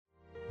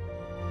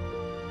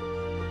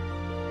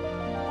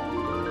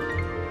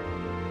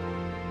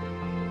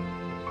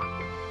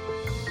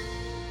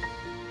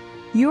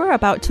You are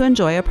about to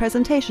enjoy a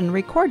presentation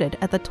recorded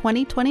at the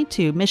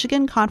 2022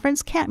 Michigan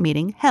Conference Camp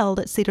Meeting held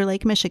at Cedar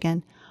Lake,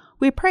 Michigan.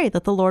 We pray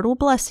that the Lord will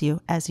bless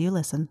you as you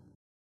listen.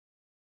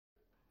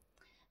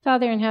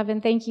 Father in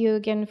heaven, thank you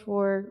again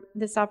for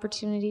this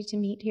opportunity to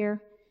meet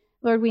here.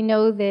 Lord, we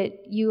know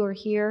that you are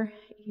here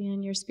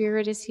and your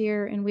Spirit is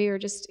here, and we are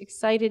just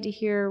excited to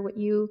hear what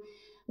you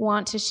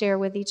want to share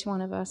with each one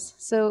of us.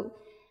 So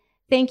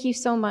thank you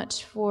so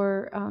much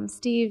for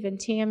Steve and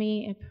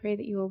Tammy. I pray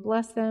that you will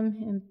bless them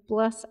and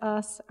bless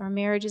us, our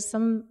marriages.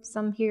 Some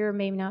here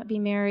may not be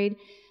married,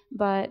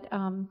 but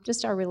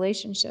just our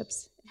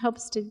relationships. It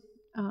helps to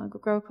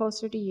grow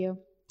closer to you.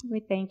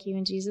 We thank you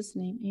in Jesus'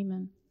 name.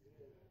 Amen.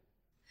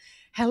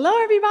 Hello,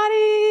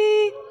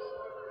 everybody.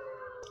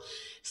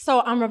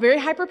 So I'm a very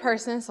hyper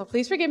person, so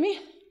please forgive me.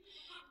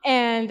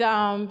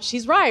 And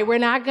she's right. We're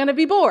not going to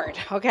be bored,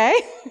 okay?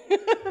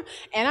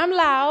 And I'm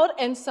loud,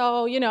 and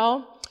so,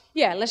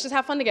 yeah, let's just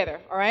have fun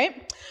together, all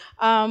right?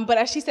 But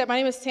as she said, my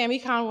name is Tammy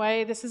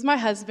Conway. This is my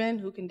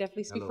husband, who can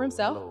definitely speak for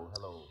himself.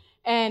 Hello.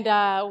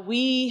 And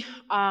we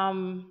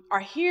are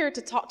here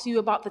to talk to you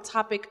about the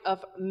topic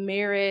of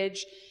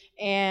marriage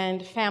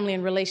and family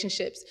and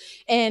relationships.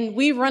 And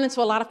we've run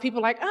into a lot of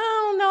people like, I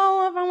don't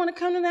know if I want to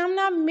come to them. I'm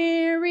not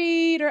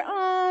married, or,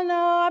 oh, no,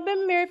 I've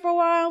been married for a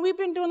while. We've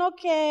been doing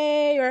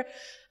okay, or,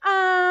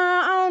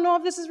 I don't know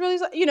if this is really,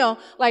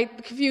 like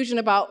the confusion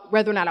about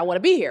whether or not I want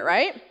to be here,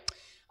 right?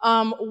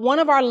 One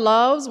of our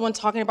loves when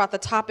talking about the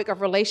topic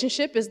of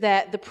relationship is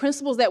that the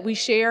principles that we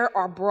share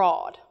are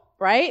broad,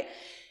 right?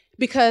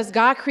 Because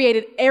God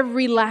created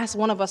every last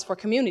one of us for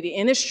community.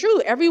 And it's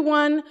true,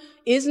 everyone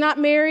is not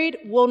married,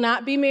 will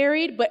not be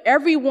married, but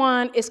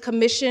everyone is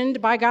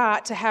commissioned by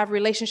God to have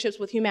relationships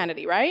with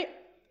humanity, right?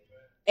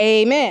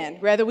 Amen.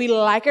 Whether we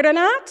like it or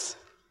not,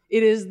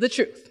 it is the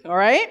truth, all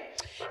right?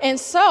 And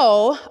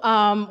so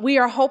we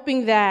are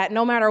hoping that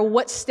no matter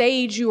what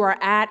stage you are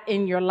at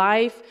in your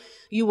life,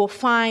 you will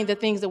find the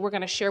things that we're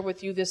going to share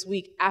with you this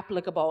week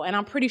applicable. And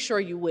I'm pretty sure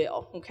you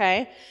will,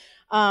 okay?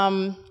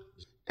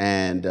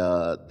 And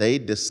they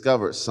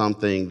discovered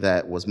something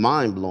that was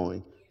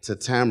mind-blowing to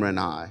Tamara and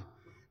I.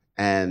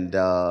 And,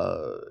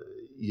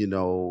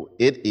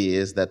 it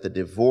is that the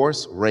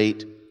divorce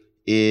rate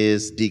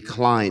is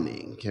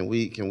declining. Can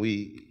we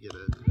get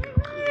it?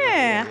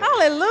 Yeah,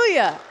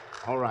 hallelujah.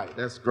 All right,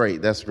 that's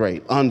great.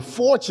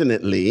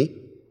 Unfortunately,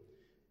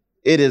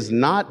 it is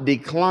not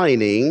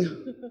declining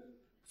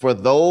for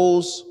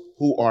those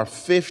who are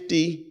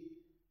 50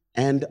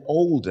 and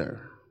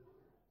older.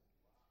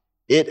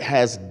 It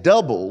has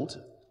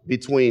doubled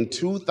between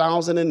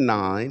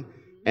 2009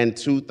 and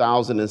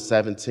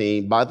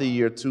 2017. By the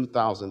year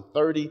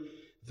 2030,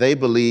 they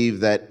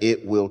believe that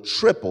it will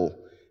triple.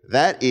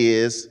 That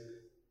is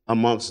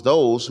amongst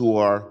those who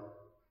are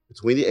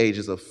between the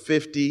ages of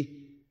 50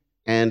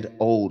 and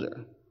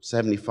older,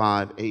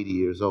 75, 80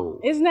 years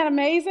old. Isn't that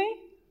amazing?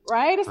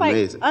 Right? It's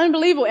amazing. Like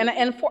unbelievable.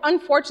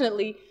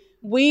 Unfortunately,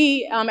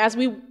 we, as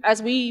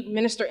we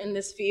minister in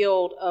this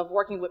field of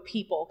working with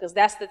people, because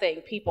that's the thing,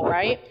 people,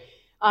 right?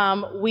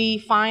 We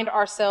find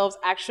ourselves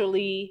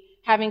actually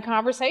having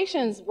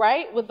conversations,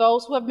 right, with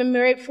those who have been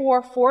married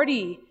for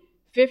 40,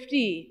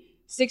 50,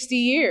 60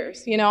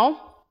 years,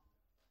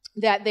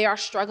 that they are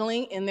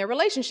struggling in their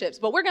relationships.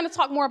 But we're going to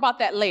talk more about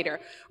that later.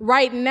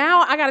 Right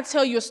now, I got to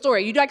tell you a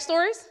story. You like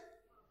stories?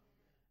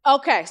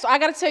 Okay, so I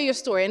got to tell you a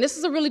story. And this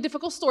is a really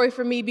difficult story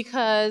for me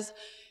because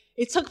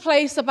it took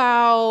place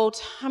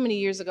about, how many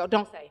years ago?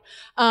 Don't say.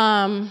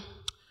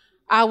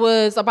 I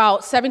was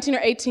about 17 or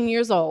 18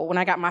 years old when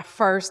I got my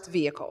first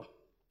vehicle,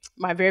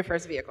 my very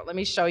first vehicle. Let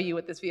me show you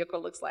what this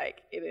vehicle looks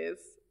like. It is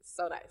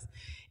so nice.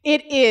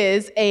 It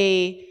is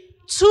a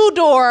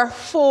two-door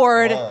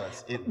Ford.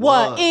 It's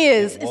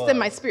in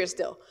my spirit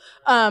still.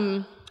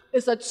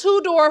 It's a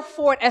two-door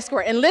Ford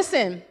Escort. And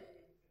listen,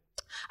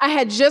 I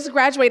had just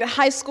graduated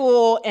high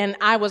school, and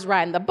I was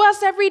riding the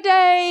bus every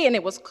day, and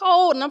it was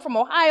cold, and I'm from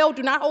Ohio.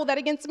 Do not hold that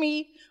against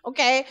me,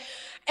 okay?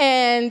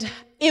 And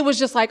it was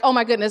just like, oh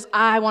my goodness,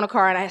 I want a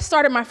car. And I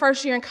started my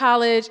first year in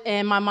college,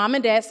 and my mom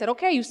and dad said,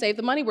 okay, you save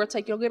the money, we'll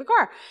take you to get a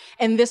car.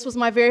 And this was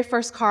my very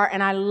first car,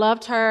 and I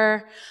loved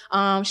her.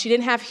 She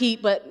didn't have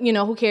heat, but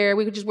who cared?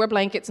 We could just wear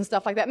blankets and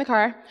stuff like that in the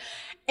car.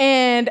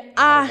 And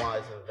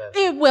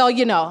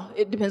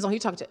it depends on who you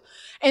talk to.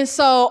 And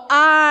so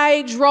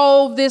I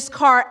drove this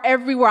car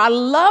everywhere. I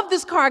love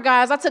this car,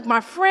 guys. I took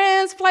my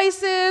friends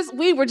places.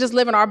 We were just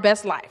living our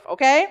best life,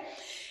 okay?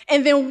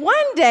 And then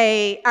one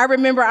day, I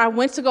remember I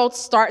went to go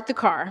start the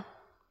car,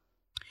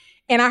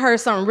 and I heard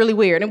something really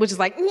weird. It was just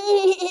like, And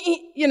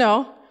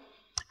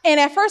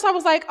at first I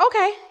was like,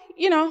 okay,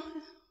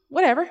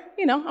 whatever,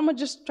 I'm going to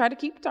just try to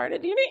keep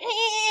started.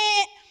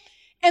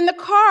 And the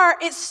car,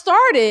 it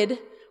started,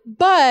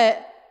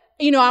 but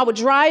I would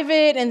drive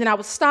it, and then I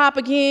would stop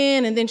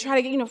again, and then try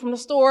to get, from the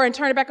store and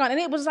turn it back on. And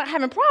it was like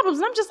having problems.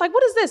 And I'm just like,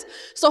 what is this?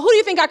 So who do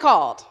you think I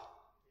called?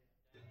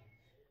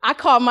 I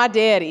called my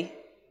daddy.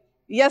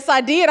 Yes,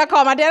 I did. I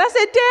called my dad. I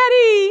said,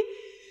 Daddy,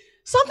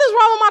 something's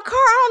wrong with my car.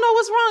 I don't know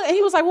what's wrong. And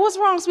he was like, well, what's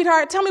wrong,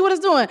 sweetheart? Tell me what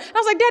it's doing. And I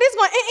was like, Daddy, it's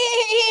going,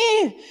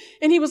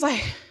 And he was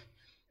like,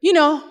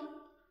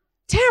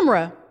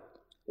 Tamara,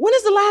 when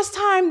is the last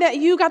time that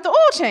you got the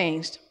oil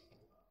changed?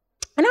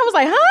 And I was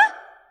like, huh?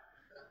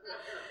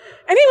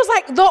 And he was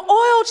like, the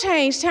oil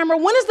change, Tamara.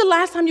 When is the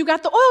last time you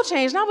got the oil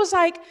changed? And I was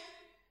like,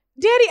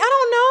 Daddy, I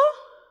don't know.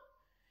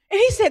 And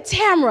he said,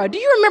 Tamara, do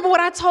you remember what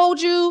I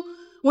told you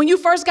when you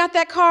first got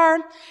that car?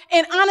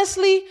 And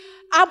honestly,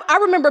 I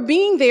remember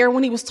being there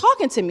when he was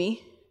talking to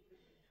me,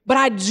 but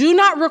I do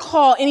not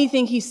recall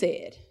anything he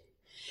said.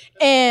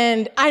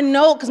 And I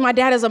know, because my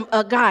dad is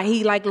a guy,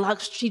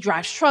 he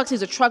drives trucks,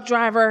 he's a truck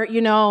driver,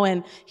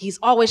 and he's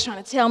always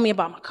trying to tell me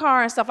about my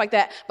car and stuff like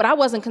that, but I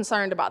wasn't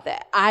concerned about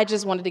that. I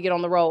just wanted to get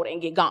on the road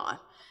and get gone.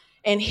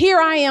 And here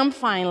I am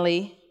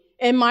finally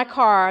in my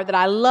car that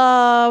I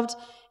loved,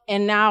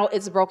 and now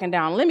it's broken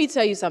down. Let me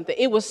tell you something.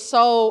 It was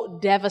so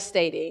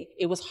devastating.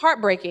 It was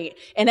heartbreaking.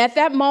 And at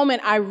that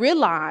moment, I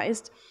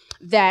realized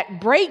that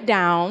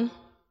breakdown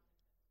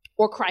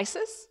or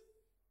crisis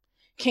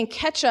can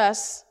catch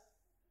us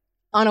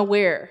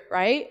unaware,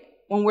 right?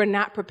 When we're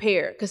not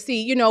prepared. Because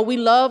see, we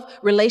love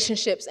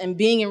relationships and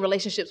being in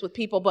relationships with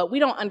people, but we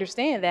don't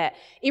understand that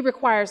it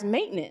requires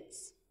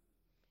maintenance.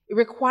 It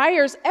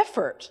requires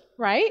effort,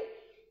 right?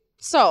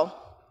 So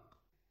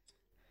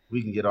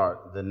we can get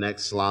the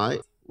next slide.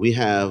 We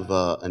have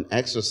an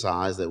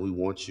exercise that we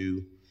want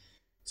you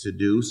to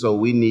do. So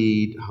we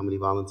need how many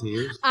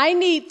volunteers? I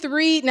need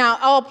 3 now.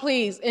 Oh,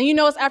 please. And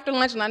it's after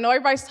lunch and I know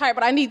everybody's tired,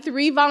 but I need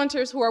 3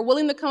 volunteers who are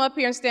willing to come up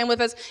here and stand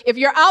with us. If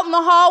you're out in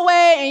the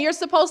hallway and you're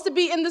supposed to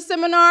be in the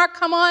seminar,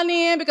 come on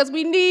in because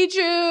we need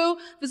you.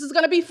 This is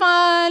going to be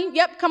fun.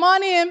 Yep, come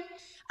on in.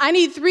 I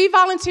need 3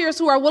 volunteers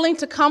who are willing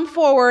to come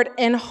forward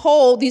and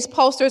hold these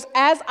posters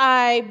as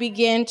I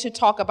begin to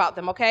talk about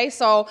them, okay?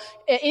 So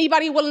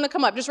anybody willing to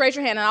come up, just raise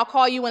your hand and I'll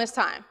call you when it's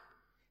time.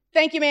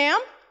 Thank you, ma'am.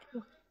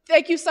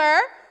 Thank you, sir.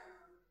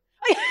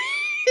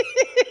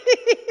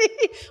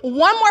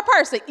 One more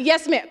person.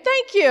 Yes, ma'am.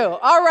 Thank you.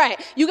 All right.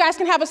 You guys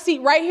can have a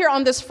seat right here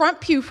on this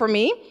front pew for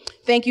me.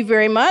 Thank you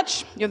very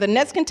much. You're the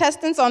next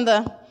contestants on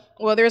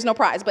there is no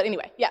prize, but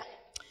anyway, yeah.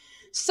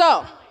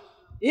 So,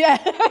 yeah.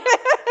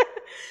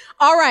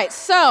 All right.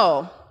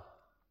 So,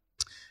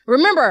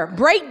 remember,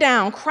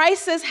 breakdown,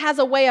 crisis has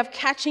a way of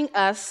catching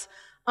us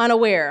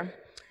unaware.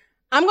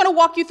 I'm going to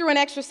walk you through an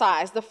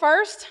exercise. The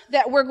first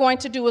that we're going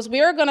to do is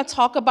we're going to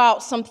talk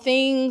about some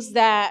things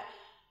that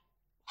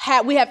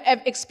we have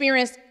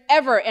experienced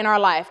ever in our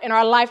life, in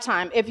our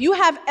lifetime. If you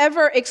have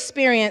ever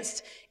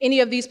experienced any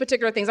of these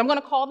particular things, I'm going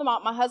to call them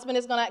out. My husband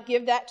is going to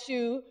give that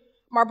to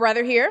my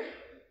brother here.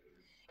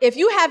 If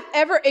you have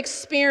ever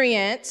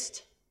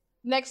experienced,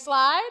 next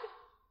slide,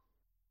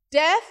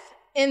 death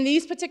in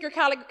these particular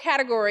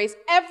categories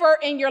ever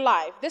in your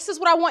life, this is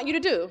what I want you to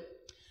do.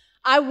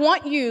 I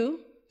want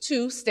you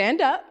to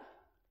stand up,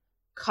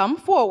 come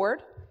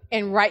forward,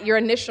 and write your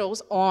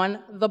initials on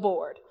the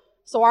board.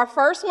 So our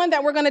first one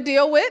that we're going to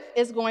deal with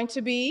is going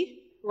to be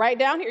right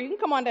down here. You can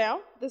come on down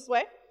this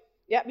way.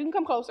 Yep, you can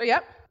come closer.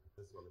 Yep.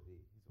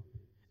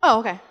 Oh,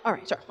 okay. All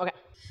right, sure. Okay.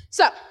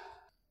 So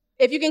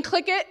if you can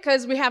click it,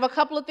 because we have a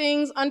couple of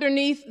things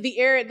underneath the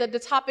area, the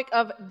topic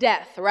of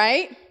death,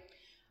 right?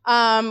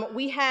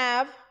 We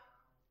have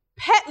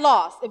pet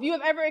loss. If you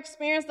have ever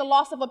experienced the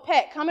loss of a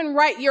pet, come and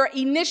write your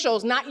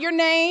initials, not your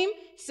name,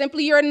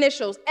 simply your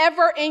initials,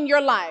 ever in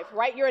your life.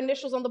 Write your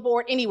initials on the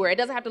board anywhere. It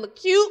doesn't have to look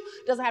cute,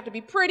 doesn't have to be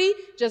pretty,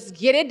 just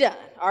get it done,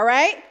 all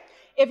right?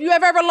 If you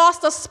have ever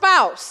lost a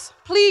spouse,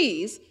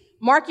 please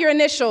mark your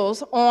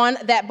initials on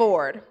that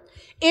board.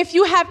 If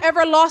you have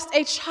ever lost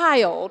a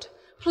child,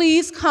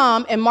 please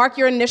come and mark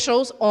your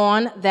initials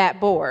on that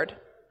board.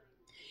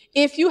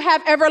 If you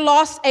have ever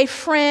lost a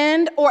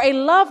friend or a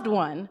loved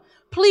one,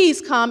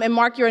 please come and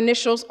mark your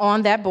initials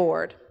on that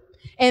board.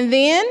 And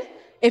then,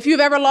 if you've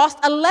ever lost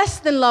a less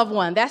than loved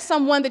one, that's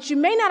someone that you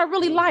may not have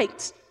really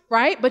liked,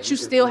 right? But you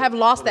still have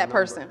lost that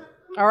person,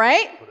 all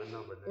right?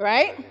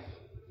 Right?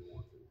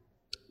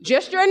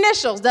 Just your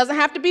initials. Doesn't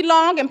have to be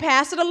long, and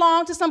pass it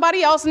along to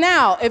somebody else.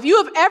 Now, if you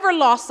have ever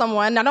lost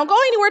someone, now don't go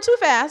anywhere too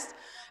fast,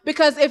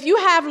 because if you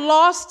have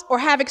lost or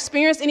have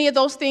experienced any of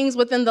those things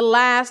within the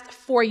last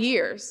 4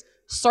 years,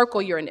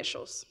 circle your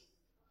initials.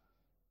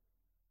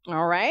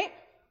 All right?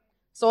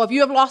 So if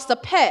you have lost a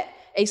pet,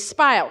 a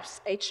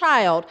spouse, a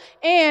child,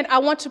 and I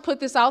want to put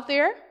this out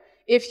there,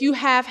 if you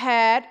have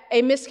had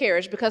a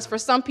miscarriage, because for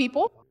some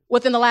people,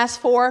 within the last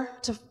 4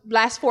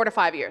 to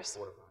 5 years.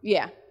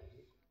 Yeah.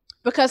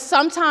 Because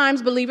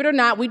sometimes, believe it or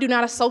not, we do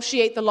not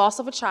associate the loss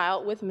of a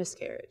child with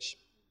miscarriage.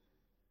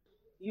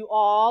 You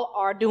all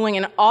are doing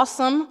an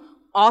awesome,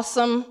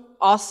 awesome,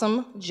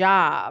 awesome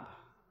job.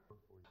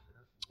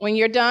 When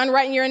you're done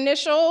writing your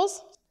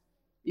initials,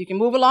 you can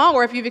move along,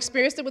 or if you've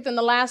experienced it within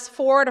the last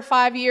 4 to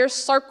 5 years,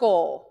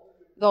 circle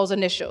those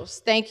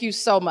initials. Thank you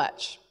so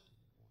much.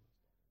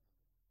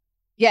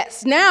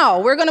 Yes, now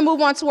we're going to move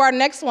on to our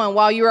next one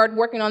while you are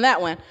working on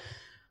that one.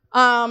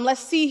 Let's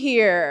see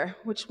here.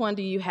 Which one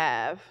do you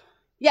have?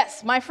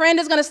 Yes, my friend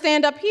is going to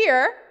stand up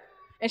here,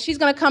 and she's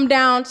going to come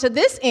down to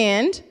this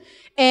end,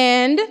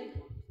 and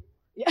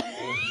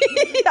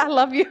I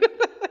love you.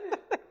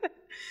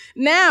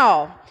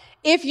 Now,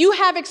 If you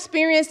have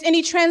experienced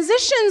any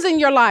transitions in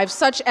your life,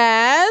 such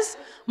as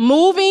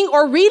moving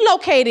or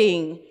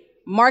relocating,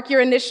 mark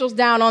your initials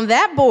down on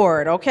that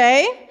board,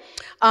 okay?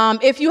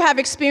 If you have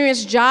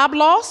experienced job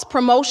loss,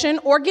 promotion,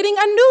 or getting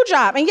a new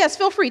job, and yes,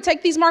 feel free,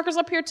 take these markers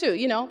up here too.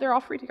 You know, they're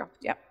all free to go.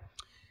 Yep.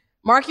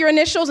 Mark your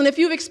initials, and if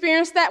you've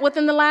experienced that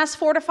within the last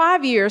 4 to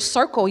 5 years,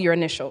 circle your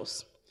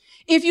initials.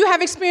 If you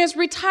have experienced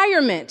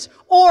retirement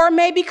or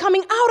maybe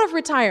coming out of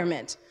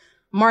retirement,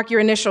 mark your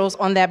initials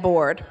on that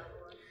board.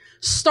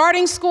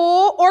 Starting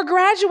school or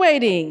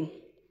graduating,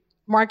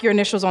 mark your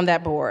initials on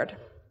that board.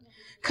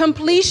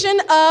 Completion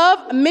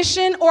of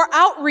mission or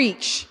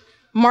outreach,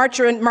 mark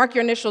your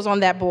initials on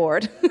that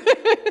board. Hey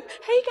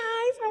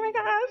guys, oh my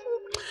gosh.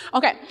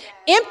 Okay,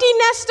 empty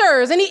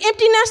nesters. Any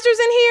empty nesters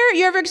in here?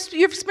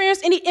 You've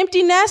experienced any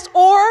empty nest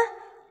or,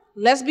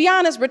 let's be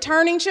honest,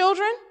 returning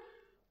children?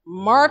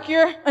 Mark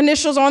your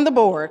initials on the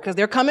board because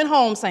they're coming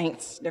home,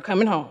 saints. They're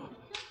coming home.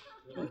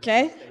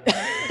 Okay?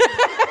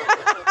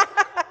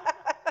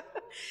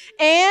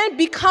 And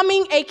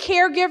becoming a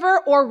caregiver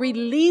or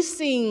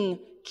releasing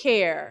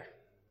care.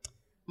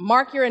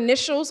 Mark your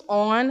initials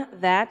on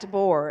that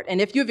board.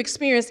 And if you've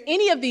experienced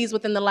any of these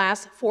within the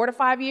last 4 to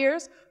 5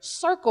 years,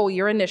 circle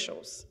your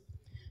initials.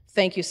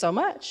 Thank you so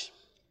much.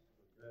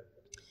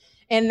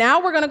 And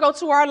now we're going to go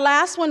to our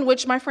last one,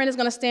 which my friend is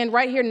going to stand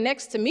right here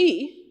next to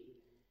me,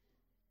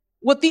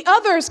 with the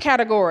others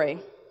category.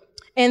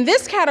 In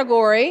this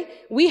category,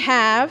 we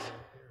have,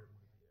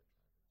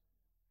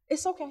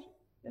 it's okay.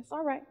 That's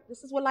all right.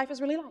 This is what life is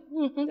really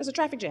like. There's a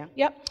traffic jam.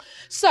 Yep.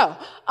 So,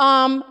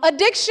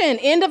 addiction,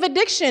 end of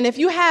addiction. If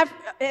you have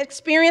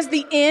experienced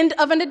the end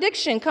of an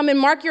addiction, come and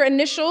mark your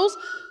initials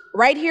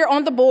right here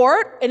on the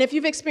board. And if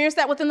you've experienced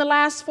that within the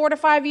last 4 to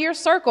 5 years,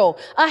 circle.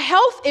 A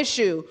health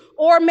issue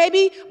or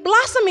maybe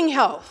blossoming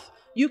health.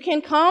 You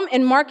can come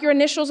and mark your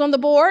initials on the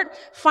board.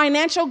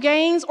 Financial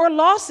gains or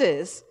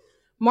losses.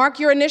 Mark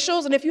your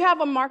initials. And if you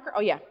have a marker, oh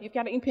yeah, you've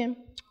got an ink pen.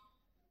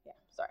 Yeah,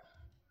 sorry.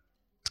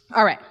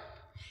 All right.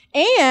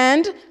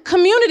 And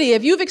community,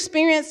 if you've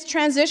experienced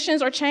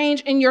transitions or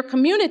change in your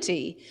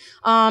community,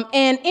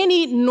 and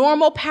any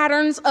normal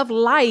patterns of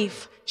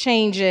life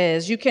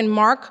changes, you can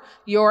mark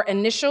your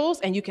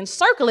initials and you can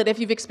circle it if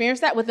you've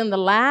experienced that within the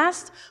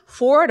last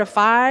 4 to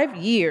 5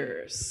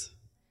 years.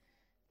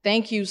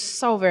 Thank you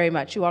so very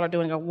much. You all are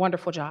doing a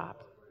wonderful job.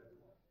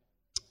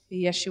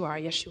 Yes, you are.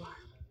 Yes, you are.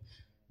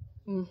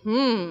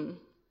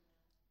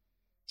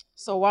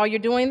 So while you're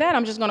doing that,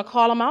 I'm just going to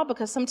call them out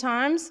because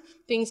sometimes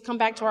things come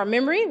back to our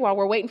memory while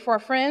we're waiting for our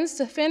friends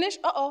to finish.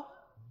 Uh-oh.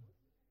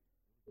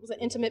 It was an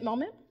intimate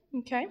moment.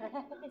 Okay.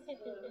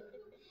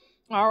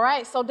 All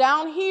right. So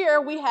down here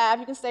we have,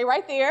 you can stay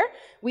right there.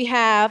 We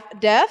have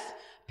death,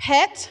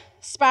 pet,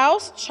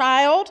 spouse,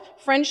 child,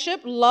 friendship,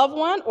 loved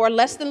one, or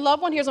less than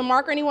loved one. Here's a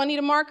marker. Anyone need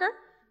a marker?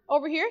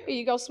 Over here. Here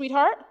you go,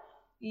 sweetheart.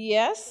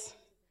 Yes.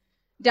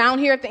 Down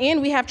here at the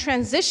end, we have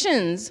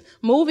transitions,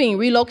 moving,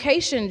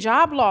 relocation,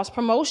 job loss,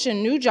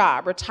 promotion, new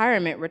job,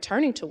 retirement,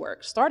 returning to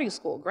work, starting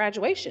school,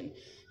 graduation,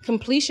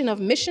 completion of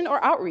mission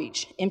or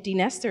outreach, empty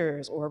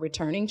nesters or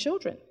returning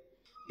children,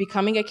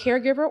 becoming a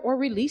caregiver or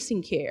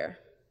releasing care.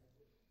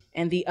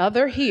 And the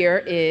other here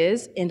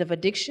is end of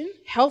addiction,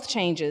 health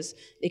changes.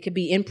 It could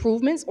be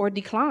improvements or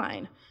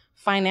decline,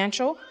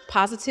 financial,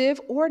 positive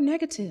or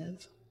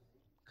negative,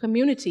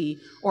 community,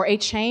 or a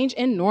change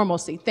in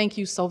normalcy. Thank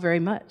you so very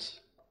much.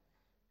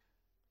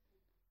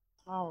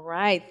 All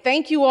right.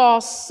 Thank you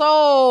all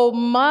so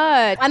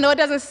much. I know it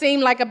doesn't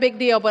seem like a big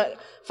deal, but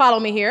follow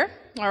me here.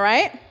 All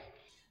right.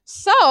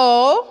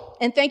 So,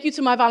 and thank you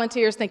to my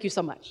volunteers. Thank you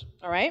so much.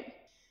 All right.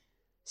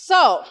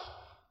 So,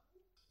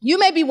 you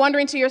may be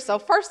wondering to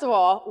yourself, first of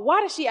all,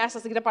 why does she ask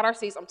us to get up out of our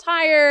seats? I'm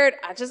tired.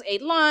 I just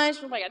ate lunch.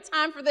 I got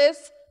time for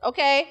this.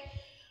 Okay.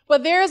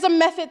 But there is a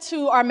method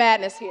to our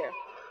madness here.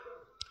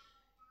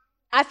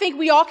 I think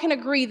we all can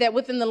agree that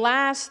within the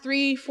last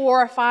 3,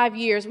 4, or 5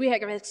 years, we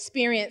have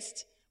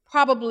experienced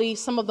probably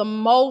some of the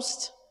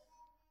most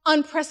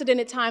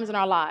unprecedented times in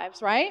our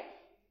lives, right?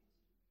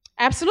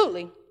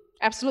 Absolutely.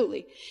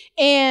 Absolutely.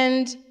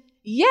 And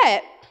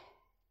yet,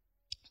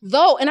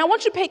 though, and I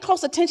want you to pay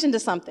close attention to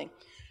something.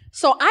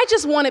 So I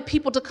just wanted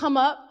people to come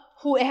up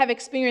who have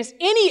experienced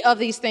any of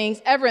these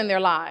things ever in their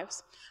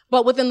lives.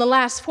 But within the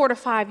last 4 to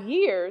 5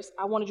 years,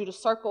 I wanted you to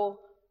circle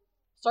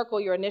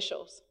your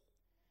initials.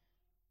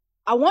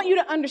 I want you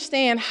to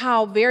understand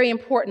how very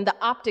important the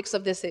optics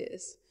of this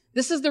is.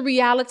 This is the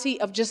reality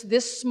of just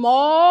this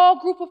small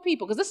group of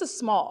people, because this is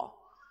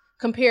small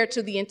compared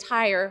to the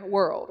entire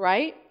world,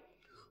 right?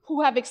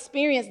 Who have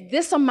experienced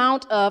this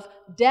amount of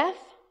death,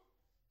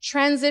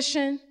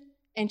 transition,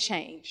 and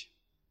change.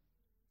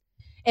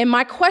 And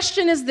my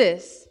question is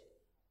this: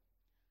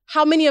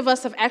 how many of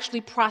us have actually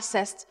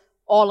processed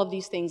all of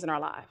these things in our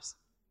lives?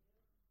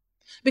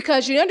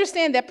 Because you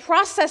understand that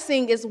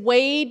processing is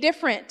way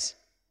different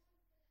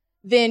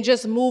than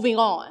just moving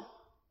on.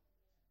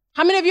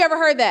 How many of you ever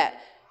heard that?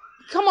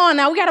 Come on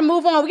now, we got to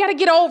move on. We got to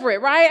get over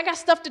it, right? I got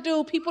stuff to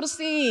do, people to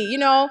see, you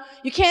know.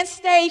 You can't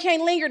stay, you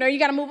can't linger there, you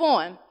got to move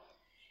on.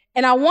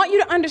 And I want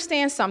you to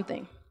understand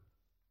something.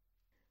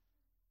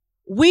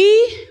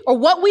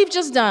 what we've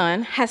just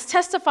done has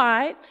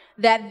testified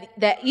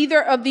that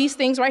either of these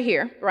things right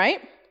here,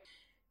 right?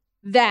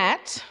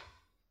 That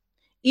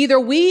either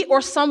we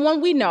or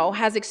someone we know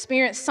has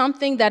experienced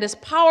something that is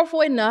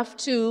powerful enough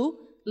to,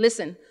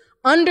 listen,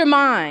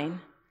 undermine,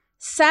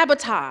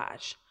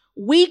 sabotage,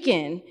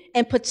 weaken,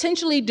 and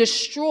potentially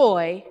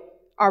destroy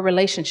our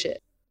relationship.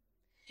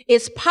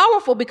 It's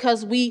powerful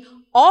because we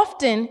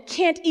often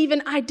can't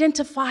even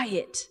identify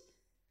it,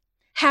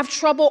 have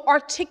trouble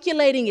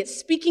articulating it,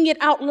 speaking it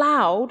out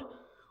loud,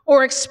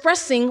 or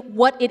expressing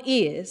what it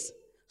is.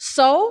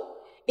 So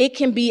it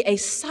can be a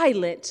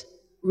silent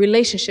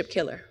relationship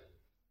killer.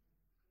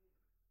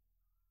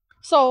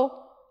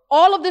 So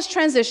all of this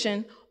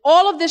transition,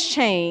 all of this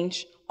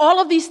change, all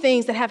of these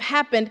things that have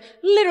happened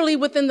literally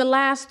within the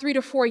last 3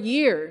 to 4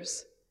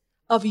 years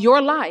of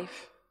your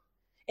life,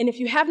 and if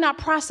you have not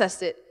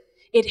processed it,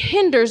 it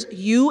hinders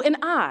you and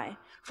I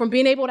from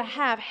being able to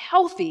have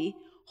healthy,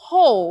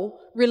 whole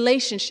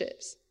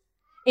relationships.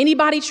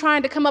 Anybody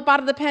trying to come up out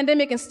of the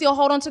pandemic and still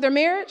hold on to their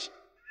marriage?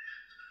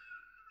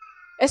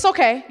 It's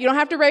okay. You don't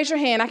have to raise your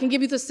hand. I can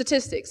give you the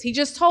statistics. He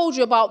just told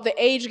you about the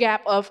age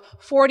gap of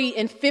 40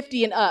 and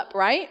 50 and up,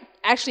 right?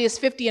 Actually, it's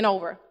 50 and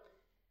over.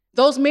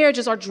 Those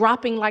marriages are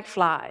dropping like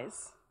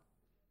flies.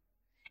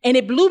 And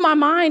it blew my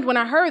mind when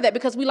I heard that,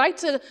 because we like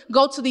to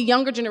go to the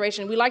younger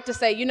generation. We like to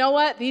say, you know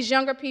what? These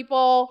younger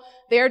people,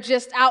 they're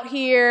just out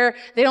here.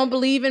 They don't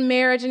believe in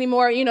marriage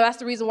anymore. You know, that's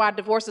the reason why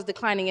divorce is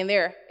declining in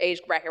their age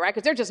bracket, right?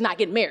 Because they're just not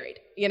getting married,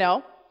 you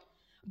know?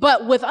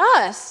 But with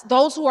us,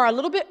 those who are a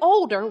little bit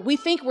older, we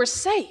think we're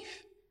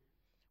safe.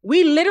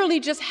 We literally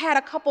just had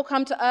a couple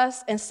come to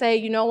us and say,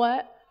 you know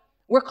what?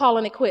 We're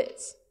calling it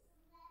quits.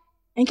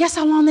 And guess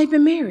how long they've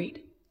been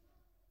married?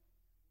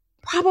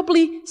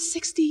 Probably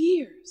 60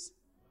 years.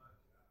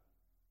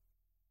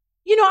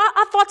 You know,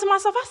 I thought to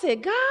myself, I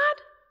said, God,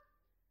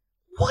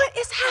 what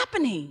is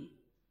happening?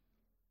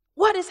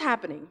 What is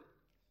happening?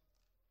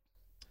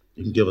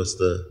 You can give us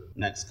the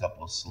next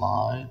couple of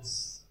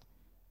slides.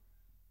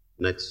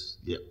 Next,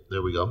 yep,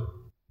 there we go.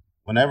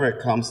 Whenever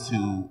it comes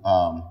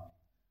to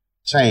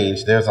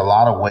change, there's a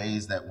lot of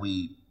ways that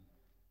we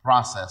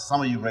process.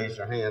 Some of you raised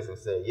your hands and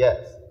said,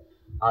 yes,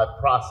 I've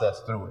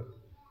processed through it.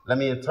 Let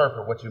me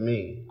interpret what you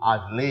mean.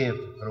 I've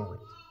lived through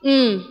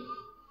it.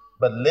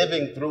 But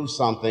living through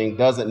something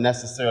doesn't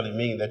necessarily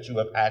mean that you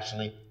have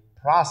actually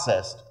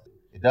processed.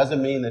 It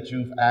doesn't mean that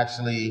you've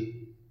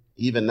actually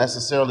even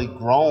necessarily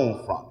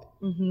grown from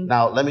it. Mm-hmm.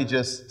 Now, let me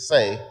just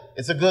say,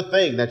 it's a good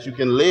thing that you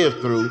can live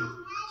through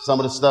some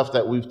of the stuff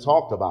that we've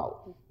talked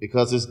about,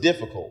 because it's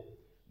difficult.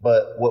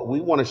 But what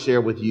we want to share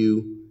with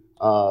you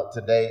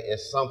today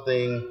is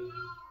something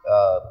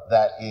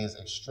that is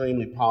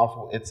extremely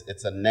powerful.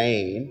 It's a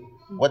name.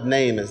 What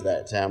name is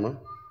that, Tamara?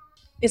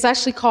 It's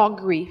actually called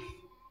grief.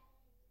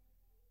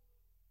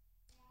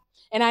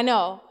 And I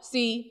know,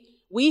 see,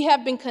 we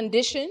have been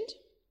conditioned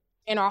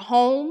in our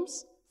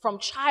homes from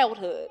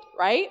childhood,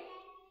 right?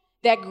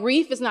 That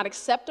grief is not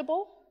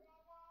acceptable.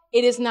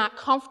 It is not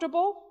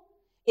comfortable.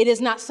 It is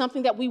not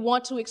something that we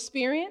want to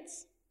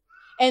experience.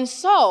 And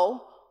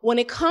so when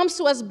it comes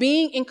to us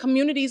being in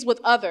communities with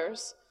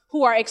others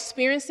who are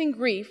experiencing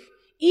grief,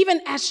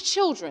 even as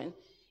children,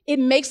 it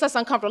makes us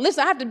uncomfortable.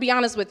 Listen, I have to be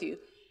honest with you.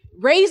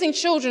 Raising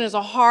children is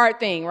a hard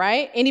thing,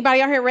 right? Anybody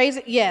out here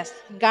raising? Yes.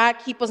 God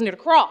keep us near the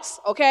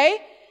cross, okay?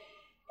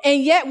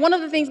 And yet, one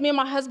of the things me and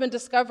my husband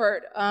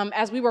discovered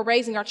as we were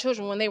raising our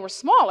children when they were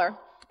smaller,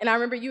 and I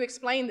remember you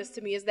explained this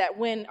to me, is that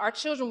when our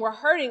children were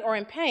hurting or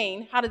in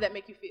pain, how did that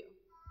make you feel?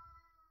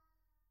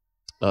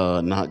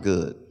 Not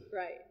good.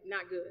 Right,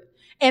 not good.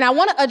 And I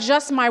want to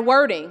adjust my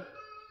wording.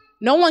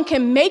 No one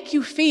can make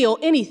you feel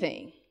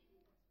anything.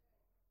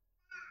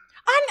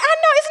 I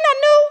know, isn't that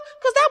new?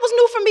 Because that was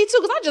new for me too,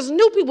 because I just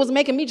knew people was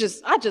making me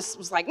I just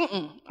was like, I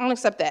don't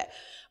accept that.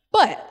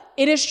 But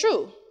it is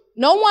true.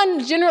 No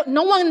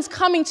one's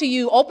coming to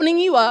you, opening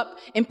you up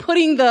and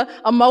putting the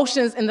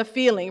emotions and the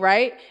feeling,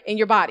 right, in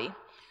your body.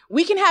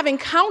 We can have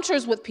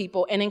encounters with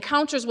people and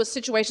encounters with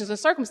situations and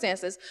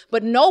circumstances,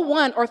 but no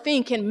one or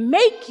thing can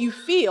make you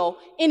feel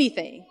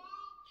anything.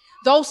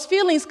 Those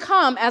feelings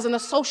come as an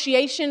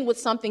association with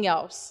something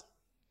else.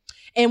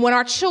 And when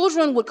our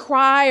children would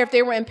cry or if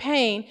they were in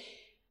pain,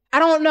 I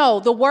don't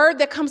know, the word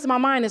that comes to my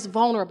mind is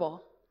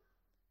vulnerable.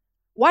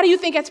 Why do you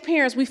think as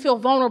parents we feel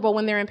vulnerable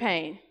when they're in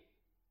pain?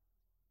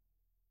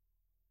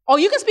 Oh,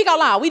 you can speak out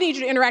loud. We need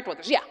you to interact with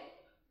us. Yeah.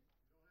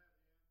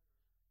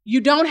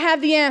 You don't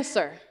have the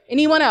answer.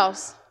 Anyone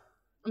else?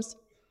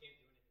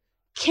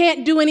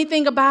 Can't do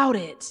anything about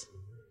it.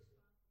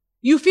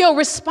 You feel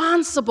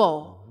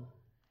responsible.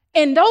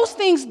 And those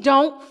things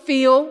don't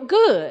feel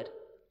good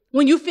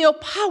when you feel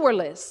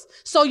powerless.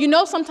 So you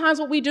know sometimes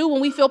what we do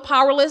when we feel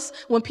powerless,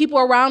 when people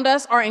around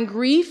us are in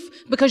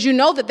grief, because you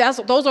know that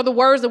those are the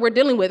words that we're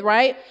dealing with,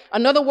 right?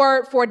 Another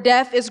word for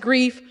death is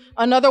grief.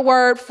 Another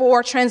word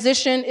for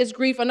transition is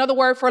grief. Another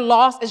word for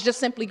loss is just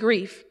simply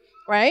grief,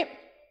 right?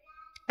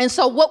 And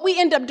so what we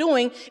end up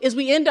doing is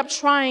we end up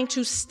trying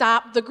to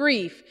stop the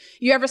grief.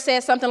 You ever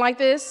said something like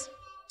this?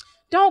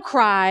 Don't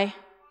cry.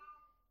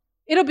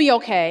 It'll be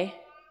okay.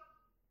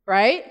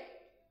 right?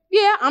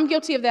 Yeah, I'm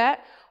guilty of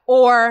that.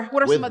 Or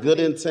what are some other things? With good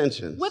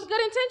intention. With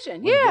good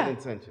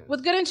intention.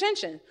 With good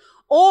intention.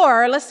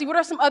 Or let's see, what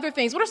are some other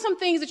things? What are some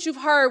things that you've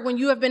heard when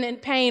you have been in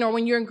pain or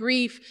when you're in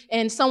grief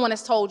and someone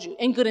has told you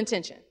in good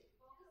intention?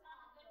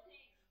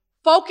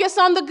 Focus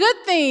on the good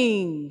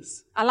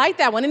things. I like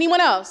that one. Anyone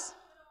else?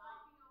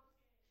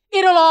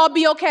 It'll all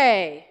be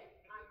okay.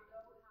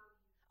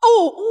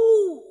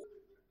 Oh,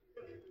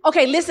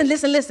 okay,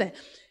 listen.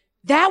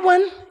 That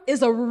one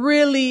is a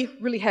really,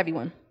 really heavy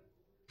one.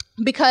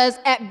 Because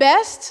at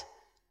best,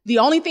 the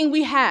only thing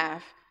we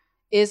have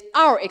is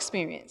our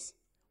experience.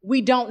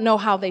 We don't know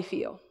how they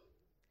feel.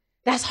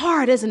 That's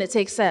hard, isn't it, to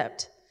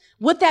accept?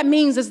 What that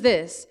means is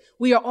this: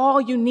 we are all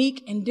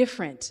unique and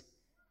different.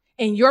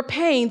 And your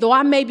pain, though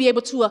I may be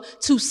able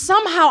to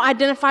somehow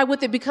identify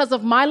with it because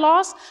of my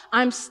loss,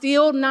 I'm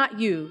still not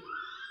you.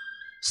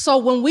 So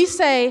when we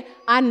say,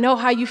 I know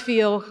how you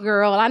feel,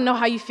 girl, I know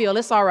how you feel,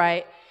 it's all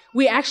right,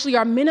 we actually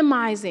are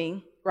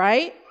minimizing,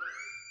 right,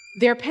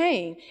 their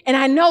pain. And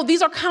I know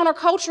these are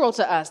countercultural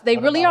to us. They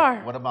really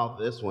are. What about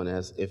this one?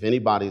 As if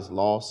anybody's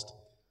lost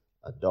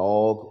a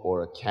dog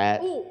or a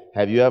cat, Ooh.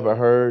 Have you ever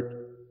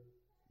heard,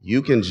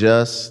 you can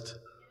just...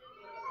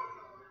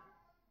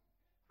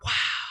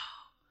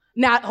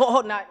 Now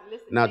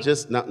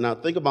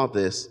think about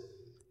this.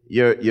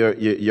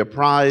 Your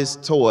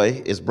prized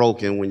toy is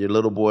broken when you're a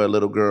little boy or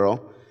little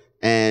girl,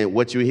 and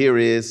what you hear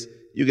is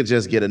you can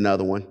just get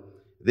another one.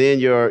 Then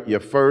your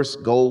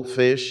first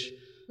goldfish,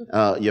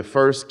 your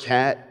first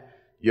cat,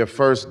 your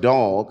first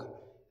dog.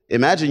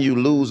 Imagine you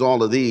lose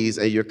all of these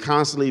and you're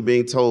constantly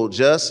being told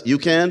you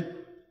can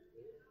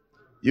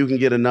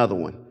get another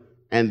one.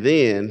 And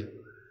then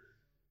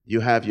you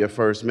have your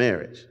first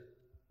marriage.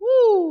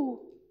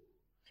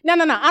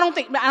 No.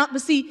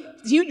 But see,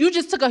 you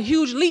just took a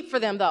huge leap for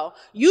them, though.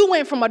 You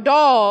went from a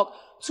dog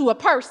to a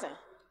person.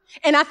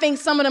 And I think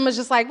some of them is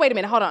just like, wait a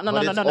minute, hold on.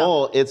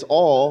 No. It's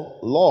all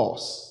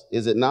loss,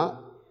 is it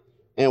not?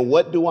 And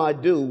what do I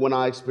do when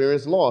I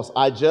experience loss?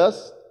 I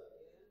just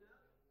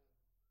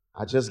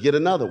get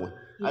another one.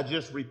 I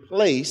just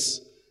replace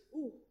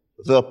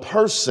the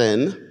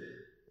person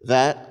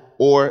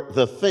or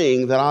the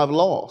thing that I've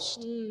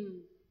lost.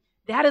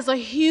 That is a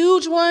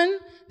huge one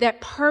that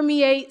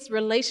permeates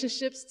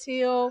relationships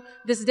till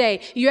this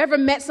day. You ever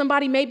met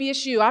somebody, maybe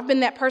it's you. I've been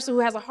that person who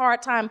has a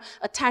hard time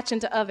attaching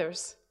to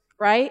others,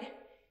 right?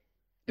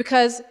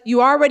 Because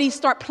you already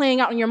start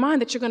playing out in your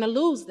mind that you're going to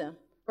lose them,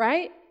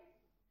 right?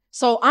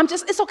 So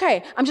it's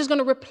okay. I'm just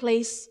going to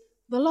replace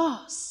the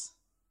loss.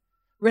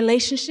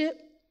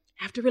 Relationship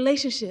after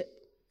relationship,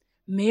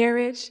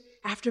 marriage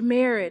after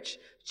marriage,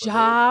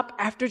 job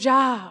after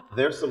job.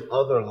 There's some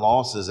other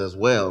losses as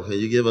well. Can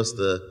you give us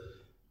the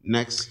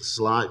next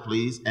slide,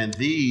 please? And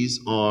these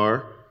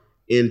are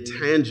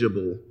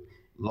intangible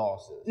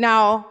losses.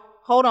 Now,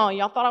 hold on.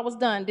 Y'all thought I was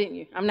done, didn't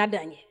you? I'm not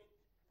done yet.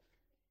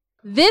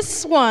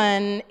 This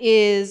one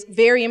is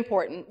very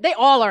important. They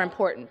all are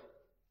important.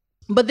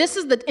 But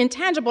the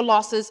intangible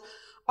losses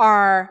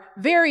are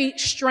very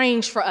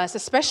strange for us,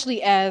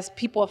 especially as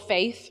people of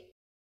faith.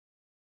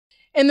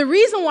 And the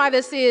reason why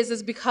this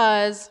is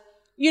because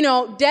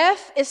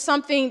death is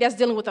something that's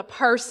dealing with a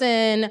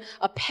person,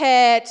 a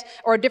pet,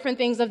 or different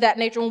things of that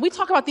nature. When we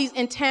talk about these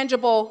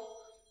intangible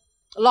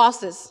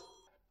losses,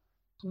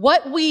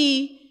 what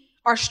we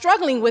are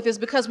struggling with is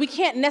because we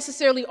can't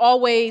necessarily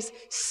always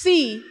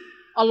see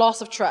a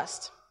loss of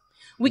trust.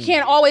 We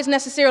can't always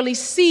necessarily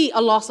see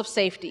a loss of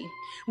safety.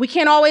 We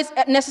can't always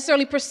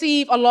necessarily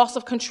perceive a loss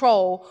of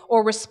control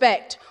or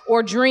respect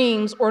or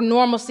dreams or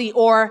normalcy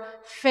or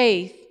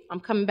faith. I'm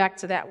coming back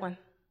to that one.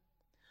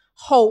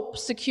 Hope,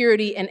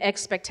 security, and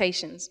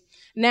expectations.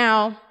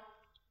 Now,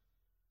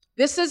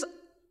 this is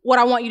what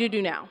I want you to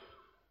do now.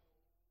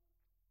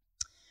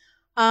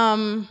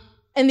 And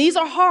these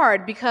are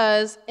hard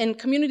because in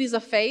communities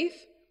of faith,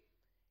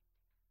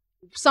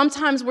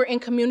 sometimes we're in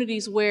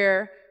communities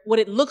where what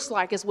it looks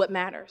like is what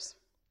matters.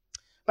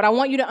 But I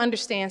want you to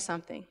understand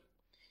something.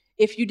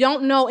 If you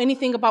don't know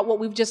anything about what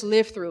we've just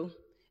lived through,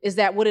 is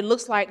that what it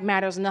looks like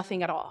matters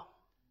nothing at all.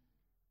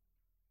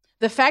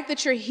 The fact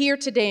that you're here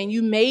today and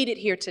you made it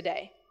here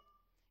today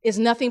is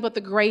nothing but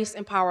the grace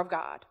and power of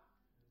God.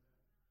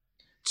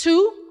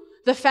 2,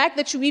 the fact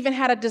that you even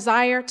had a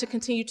desire to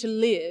continue to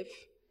live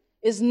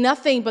is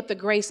nothing but the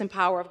grace and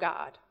power of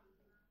God.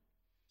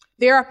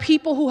 There are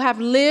people who have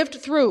lived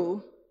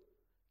through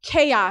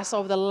chaos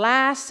over the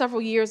last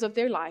several years of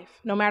their life,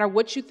 no matter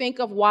what you think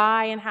of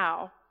why and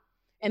how,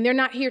 and they're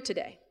not here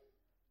today.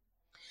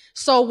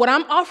 So what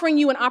I'm offering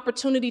you an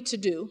opportunity to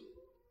do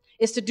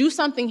is to do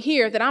something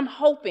here that I'm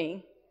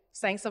hoping,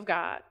 saints of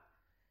God,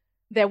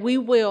 that we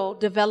will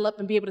develop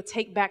and be able to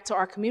take back to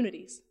our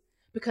communities.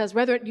 Because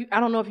I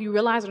don't know if you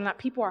realize it or not,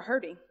 people are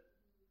hurting.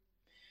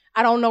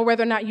 I don't know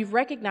whether or not you've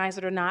recognized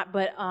it or not,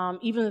 but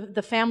even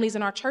the families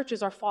in our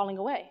churches are falling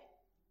away.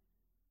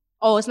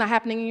 Oh, it's not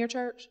happening in your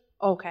church?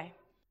 Okay.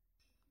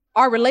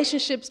 Our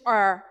relationships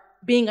are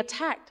being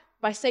attacked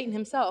by Satan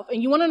himself.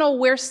 And you want to know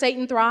where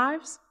Satan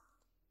thrives?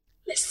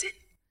 Listen,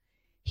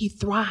 he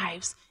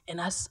thrives in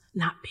us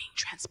not being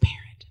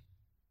transparent.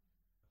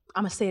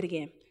 I'm going to say it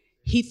again.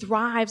 He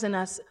thrives in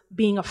us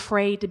being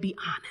afraid to be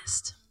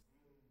honest.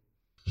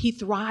 He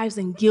thrives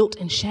in guilt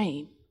and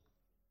shame.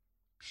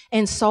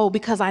 And so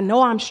because I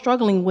know I'm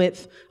struggling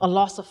with a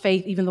loss of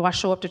faith, even though I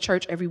show up to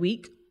church every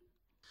week,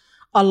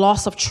 a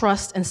loss of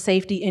trust and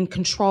safety and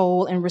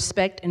control and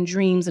respect and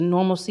dreams and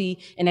normalcy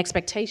and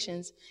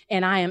expectations,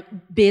 and I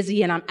am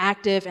busy and I'm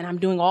active and I'm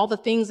doing all the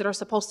things that are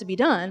supposed to be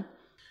done,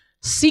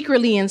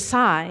 secretly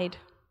inside,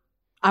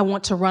 I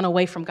want to run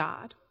away from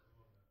God.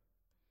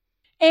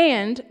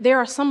 And there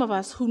are some of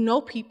us who know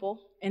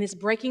people, and it's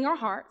breaking our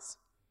hearts,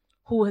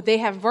 who they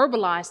have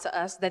verbalized to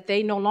us that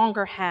they no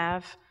longer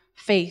have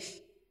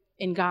faith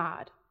in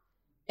God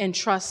and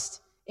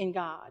trust in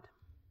God.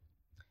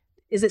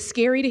 Is it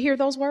scary to hear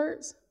those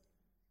words?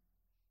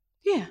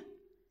 Yeah,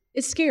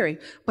 it's scary.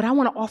 But I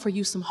want to offer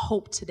you some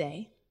hope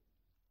today.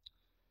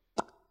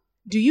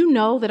 Do you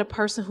know that a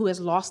person who has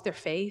lost their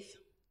faith,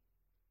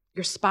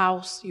 your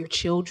spouse, your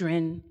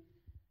children,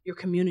 your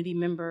community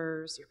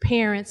members, your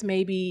parents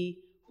maybe,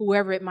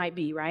 whoever it might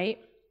be, right?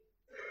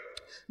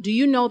 Do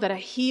you know that a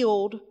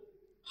healed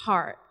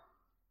heart,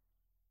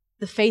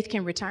 the faith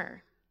can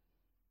return?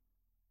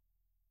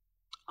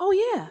 Oh,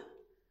 yeah.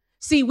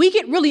 See, we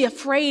get really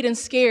afraid and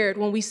scared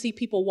when we see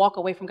people walk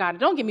away from God. And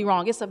don't get me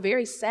wrong, it's a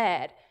very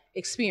sad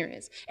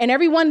experience. And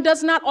everyone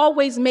does not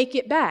always make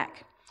it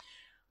back.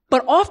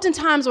 But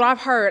oftentimes what I've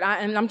heard,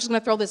 and I'm just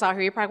going to throw this out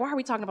here, you're probably, why are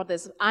we talking about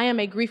this? I am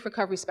a grief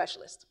recovery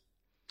specialist,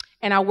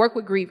 and I work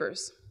with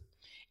grievers.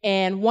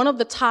 And one of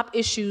the top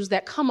issues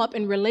that come up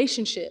in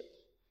relationship,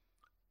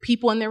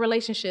 people in their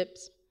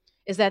relationships,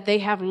 is that they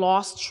have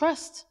lost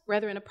trust,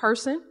 rather in a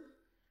person,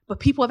 but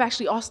people have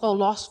actually also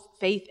lost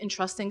faith and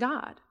trust in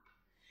God.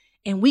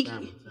 And we,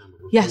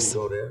 yes,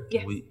 go there?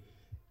 Yeah.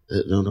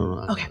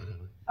 No. Okay.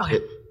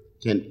 Okay.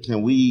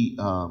 Can we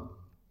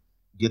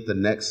get the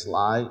next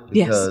slide?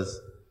 Yes.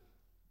 Because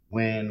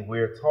when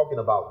we're talking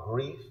about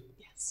grief,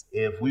 Yes.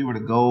 if we were to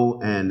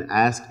go and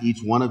ask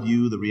each one of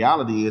you, the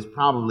reality is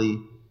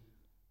probably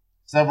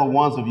several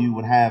ones of you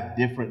would have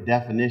different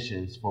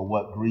definitions for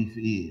what grief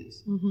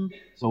is. Mm-hmm.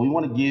 So we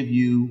want to give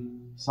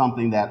you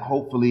something that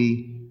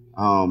hopefully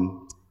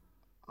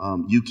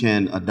you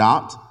can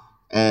adopt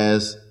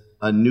as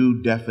a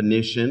new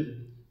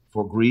definition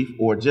for grief,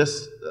 or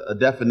just a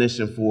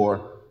definition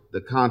for the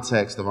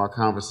context of our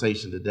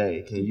conversation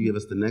today. Can you give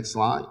us the next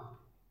slide?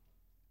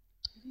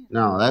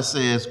 Now, that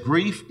says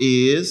grief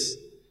is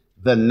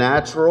the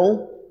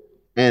natural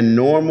and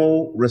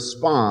normal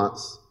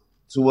response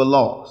to a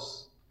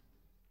loss.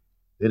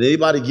 Did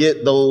anybody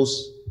get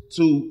those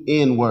two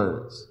N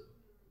words?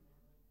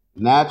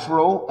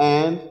 Natural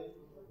and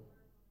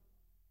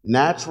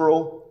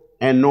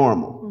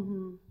normal.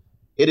 Mm-hmm.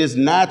 It is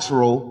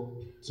natural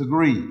to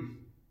grieve.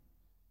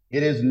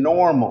 It is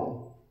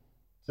normal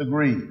to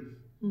grieve.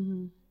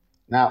 Mm-hmm.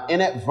 Now,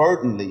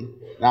 inadvertently,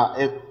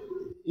 if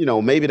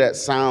maybe that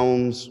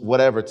sounds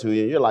whatever to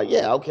you. You're like,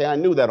 yeah, okay, I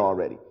knew that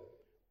already.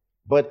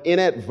 But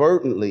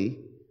inadvertently,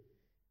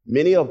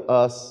 many of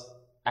us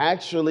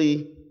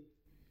actually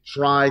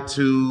try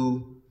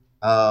to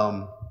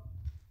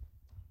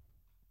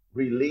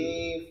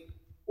relieve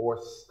or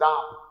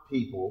stop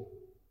people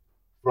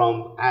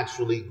from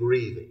actually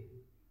grieving.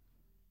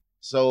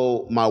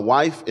 So my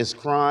wife is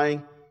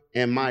crying,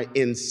 and my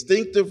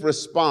instinctive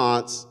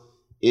response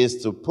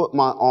is to put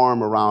my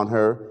arm around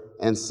her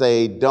and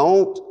say,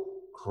 "Don't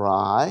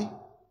cry,"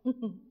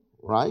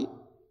 right?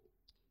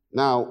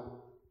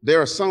 Now,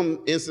 there are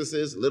some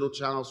instances, little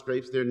child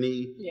scrapes their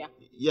knee. Yeah.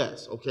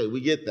 Yes, okay,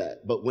 we get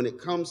that. But when it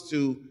comes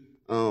to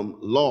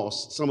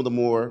loss, some of the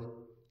more,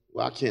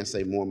 well, I can't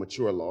say more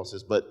mature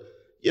losses, but,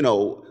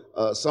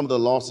 some of the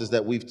losses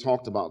that we've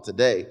talked about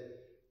today,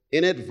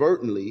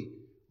 inadvertently,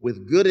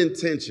 with good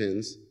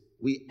intentions,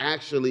 we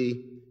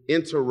actually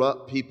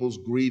interrupt people's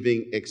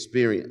grieving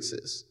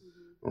experiences,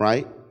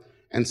 right?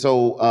 And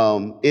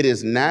so it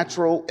is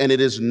natural and it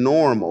is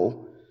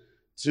normal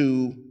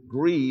to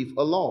grieve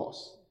a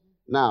loss.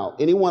 Now,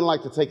 anyone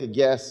like to take a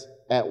guess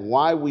at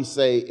why we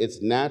say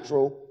it's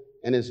natural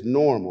and it's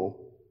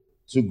normal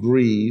to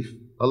grieve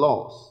a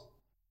loss?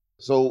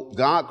 So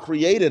God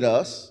created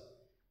us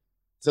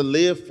to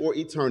live for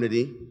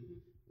eternity.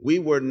 We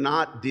were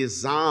not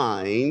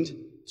designed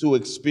to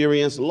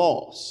experience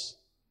loss.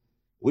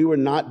 We were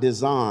not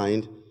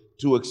designed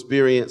to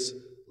experience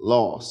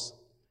loss.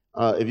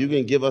 If you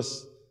can give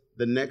us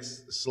the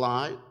next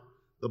slide.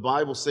 The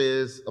Bible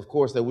says, of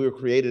course, that we were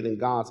created in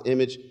God's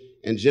image.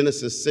 In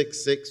Genesis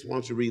 6:6, why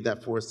don't you read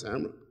that for us,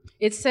 Tamara?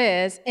 It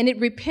says, "And it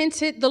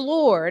repented the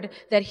Lord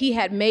that he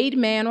had made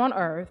man on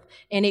earth,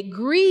 and it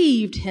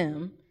grieved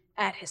him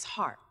at his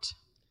heart."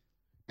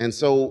 And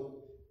so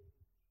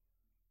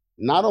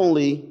not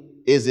only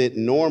is it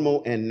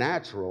normal and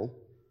natural,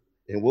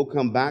 and we'll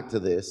come back to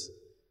this,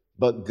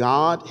 but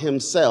God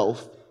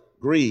himself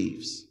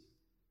grieves.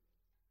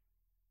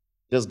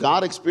 Does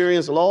God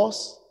experience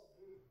loss?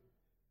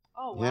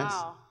 Oh, wow. Yes.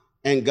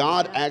 And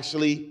God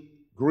actually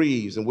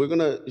grieves. And we're going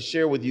to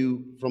share with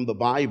you from the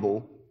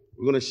Bible.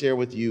 We're going to share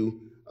with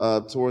you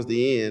towards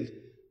the end.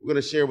 We're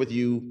going to share with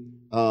you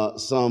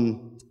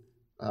some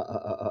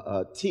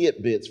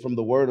tidbits from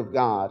the Word of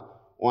God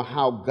on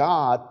how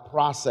God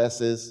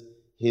processes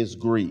his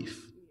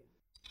grief.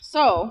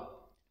 So,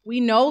 we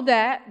know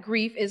that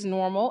grief is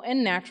normal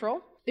and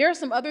natural. There are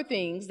some other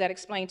things that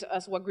explain to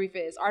us what grief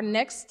is. Our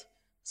next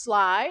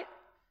slide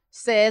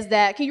says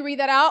that, can you read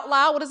that out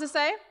loud? What does it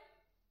say?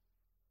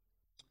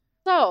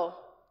 So,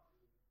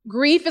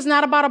 grief is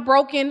not about a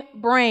broken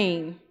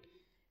brain,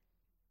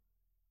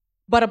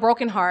 but a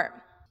broken heart.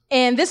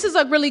 And this is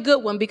a really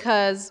good one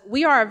because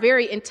we are a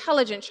very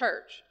intelligent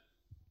church.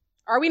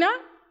 Are we not?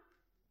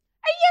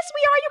 Yes,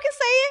 we are. You can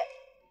say it.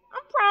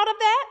 I'm proud of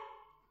that.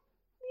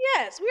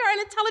 Yes, we are an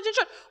intelligent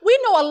church. We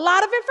know a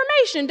lot of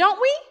information,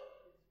 don't we?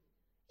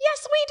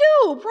 Yes, we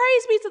do.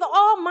 Praise be to the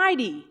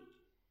Almighty.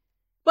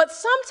 But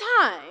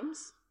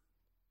sometimes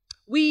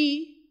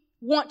we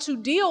want to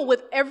deal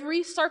with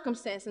every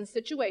circumstance and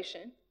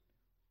situation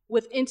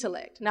with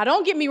intellect. Now,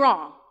 don't get me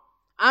wrong.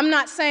 I'm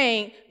not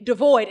saying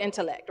devoid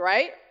intellect,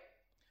 right?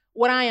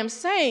 What I am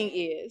saying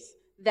is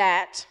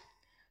that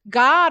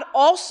God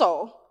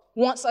also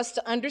wants us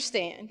to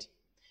understand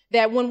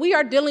that when we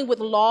are dealing with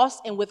loss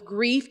and with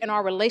grief in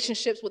our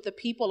relationships with the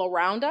people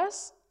around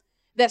us,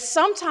 that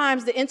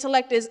sometimes the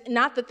intellect is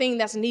not the thing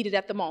that's needed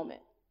at the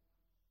moment.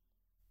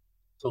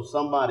 So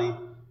somebody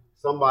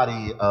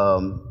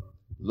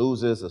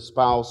loses a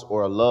spouse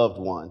or a loved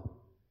one,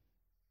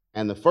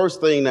 and the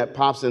first thing that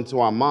pops into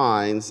our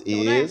minds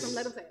is...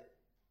 Let them say it.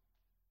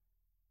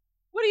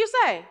 What do you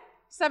say?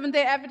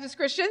 Seventh-day Adventist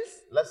Christians?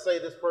 Let's say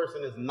this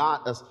person is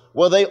not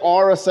they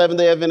are a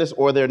Seventh-day Adventist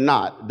or they're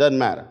not. Doesn't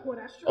matter. Well,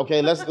 that's true.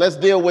 Okay, let's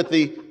deal with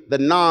the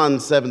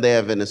non-Seventh-day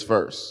Adventist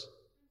first.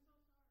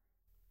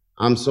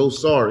 I'm so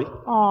sorry.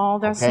 Oh,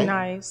 that's okay?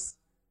 Nice.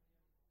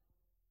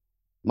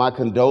 My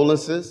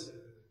condolences.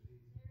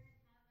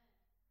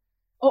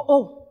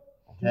 Oh.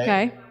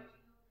 Okay.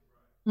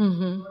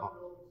 Mm-hmm.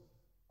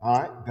 All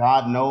right.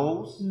 God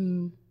knows.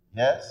 Mm.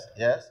 Yes.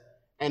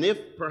 And if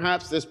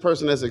perhaps this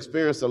person has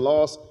experienced a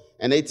loss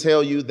and they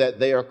tell you that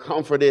they are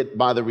comforted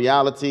by the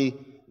reality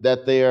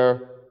that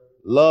their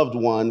loved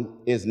one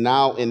is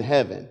now in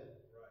heaven,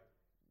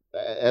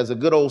 as a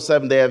good old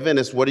Seventh-day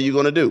Adventist, what are you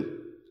going to do?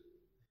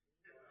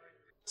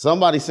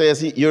 Somebody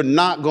says you're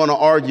not going to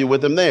argue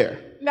with him there.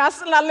 Now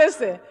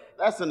listen.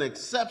 That's an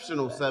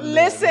exceptional Seventh-day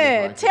Adventist.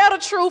 Listen, tell the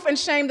truth and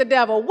shame the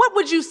devil. What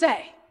would you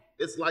say?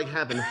 It's like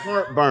having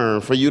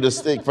heartburn for you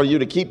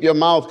to keep your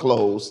mouth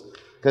closed.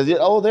 Because,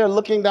 they're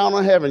looking down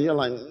on heaven. You're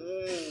like,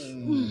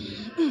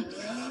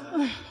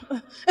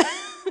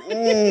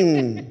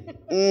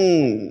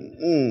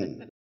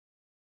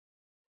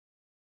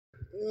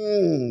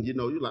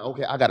 You're like,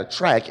 okay, I got a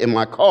track in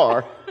my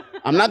car.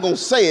 I'm not going to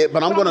say it,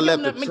 but I'm going to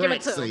let the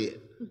track say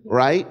it,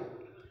 right?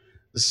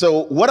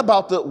 So what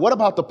about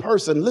the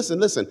person,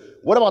 listen,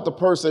 what about the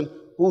person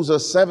who's a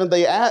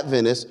Seventh-day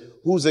Adventist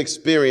who's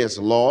experienced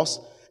loss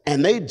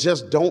and they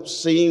just don't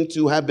seem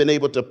to have been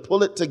able to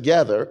pull it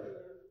together?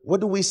 What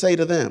do we say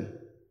to them?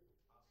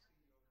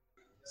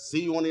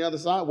 See you on the other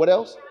side. What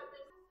else?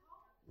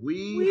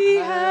 We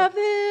have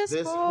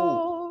this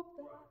hope.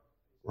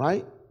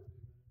 Right?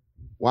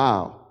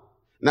 Wow.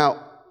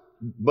 Now,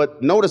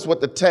 but notice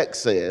what the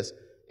text says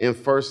in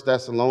 1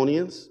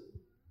 Thessalonians.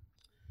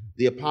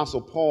 The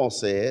Apostle Paul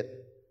said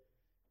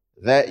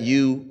that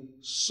you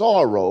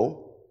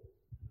sorrow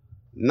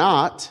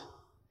not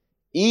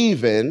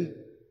even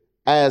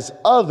as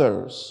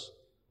others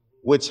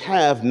which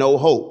have no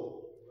hope.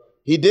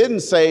 He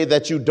didn't say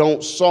that you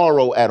don't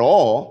sorrow at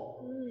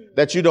all,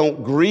 that you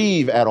don't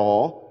grieve at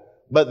all,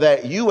 but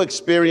that you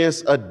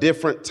experience a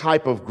different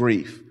type of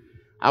grief.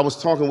 I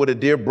was talking with a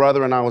dear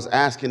brother and I was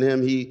asking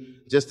him, he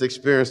just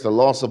experienced the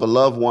loss of a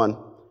loved one,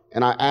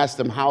 and I asked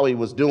him how he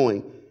was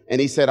doing, and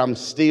he said, I'm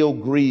still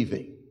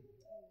grieving.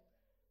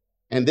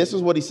 And this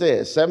is what he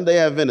said, Seventh-day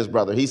Adventist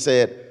brother. He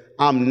said,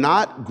 I'm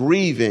not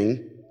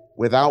grieving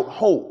without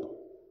hope.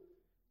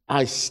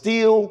 I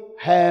still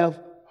have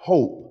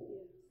hope,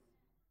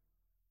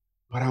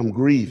 but I'm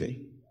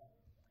grieving.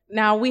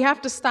 Now, we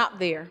have to stop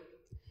there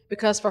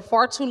because for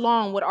far too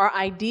long, what our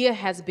idea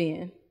has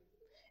been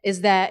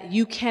is that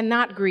you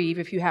cannot grieve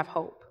if you have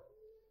hope.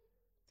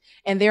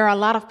 And there are a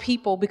lot of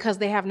people, because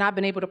they have not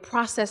been able to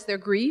process their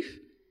grief,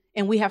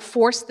 and we have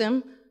forced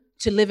them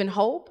to live in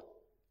hope,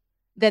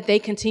 that they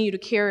continue to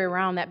carry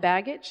around that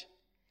baggage,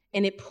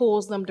 and it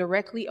pulls them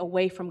directly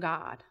away from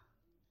God.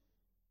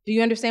 Do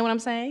you understand what I'm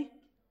saying?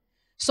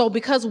 So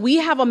because we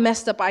have a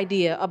messed up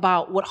idea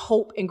about what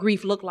hope and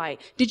grief look like,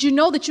 did you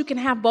know that you can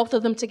have both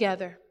of them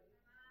together?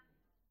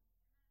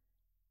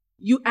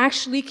 You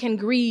actually can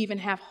grieve and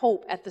have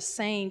hope at the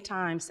same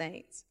time,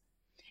 saints.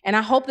 And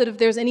I hope that if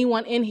there's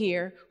anyone in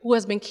here who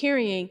has been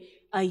carrying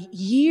a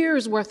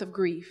year's worth of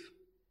grief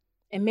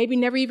and maybe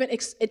never even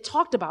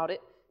talked about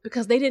it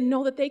because they didn't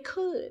know that they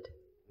could.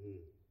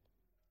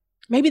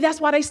 Maybe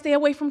that's why they stay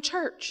away from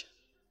church.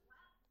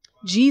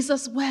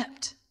 Jesus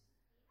wept.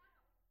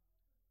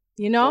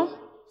 You know?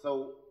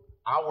 So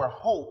our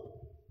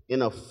hope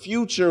in a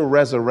future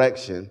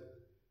resurrection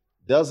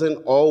doesn't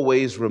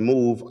always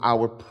remove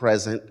our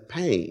present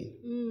pain.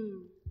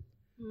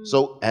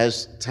 So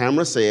as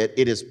Tamara said,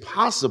 it is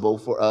possible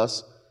for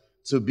us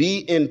to be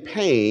in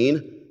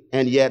pain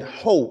and yet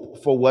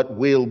hope for what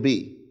will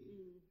be.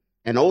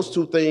 And those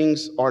two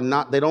things are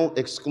not, they don't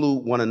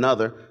exclude one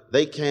another.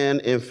 They can,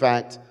 in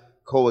fact,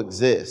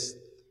 coexist.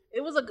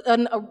 It was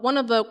one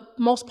of the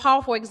most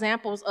powerful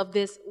examples of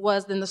this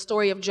was in the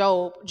story of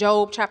Job,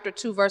 Job chapter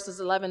 2, verses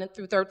 11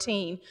 through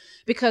 13,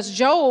 because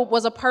Job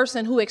was a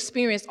person who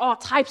experienced all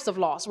types of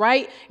loss,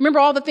 right? Remember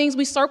all the things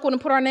we circled and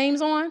put our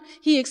names on?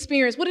 He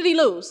experienced, what did he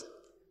lose?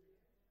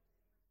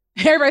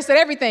 Everybody said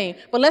everything,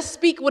 but let's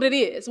speak what it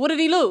is. What did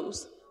he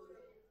lose?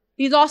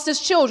 He lost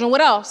his children.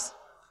 What else?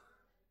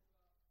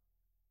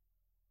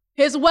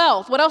 His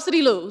wealth. What else did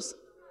he lose?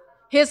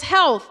 His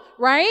health,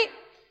 right?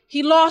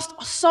 He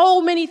lost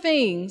so many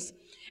things.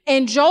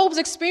 And Job's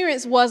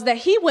experience was that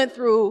he went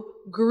through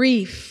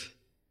grief.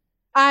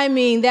 I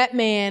mean, that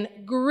man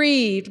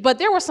grieved. But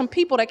there were some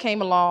people that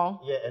came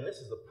along. Yeah, and this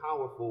is a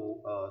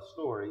powerful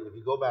story. If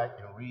you go back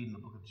and read in the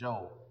book of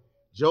Job,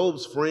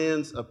 Job's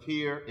friends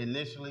appear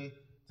initially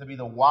to be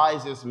the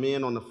wisest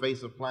men on the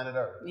face of planet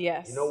Earth.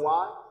 Yes. You know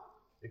why?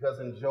 Because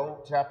in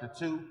Job chapter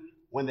 2,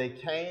 when they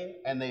came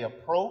and they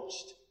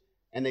approached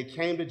and they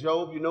came to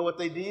Job, you know what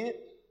they did?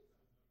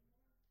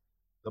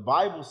 The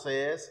Bible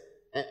says,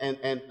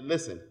 and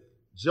listen,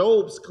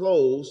 Job's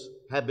clothes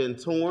had been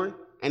torn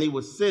and he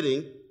was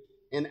sitting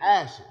in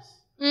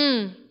ashes.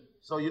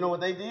 So you know what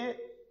they did?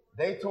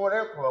 They tore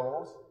their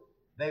clothes,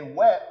 they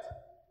wept,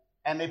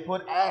 and they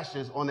put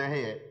ashes on their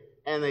head.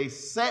 And they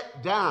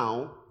sat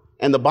down,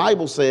 and the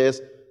Bible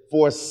says,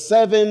 for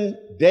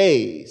 7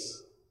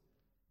 days,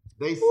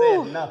 they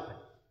said nothing.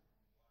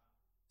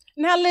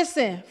 Now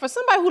listen, for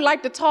somebody who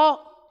liked to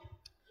talk,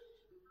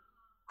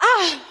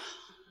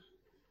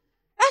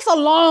 that's a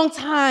long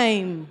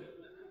time.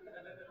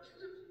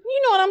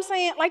 You know what I'm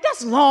saying? Like,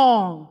 that's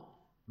long.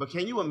 But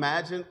can you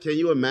imagine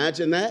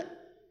that?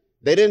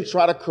 They didn't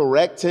try to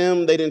correct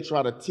him. They didn't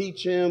try to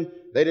teach him.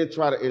 They didn't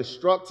try to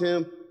instruct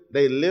him.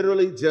 They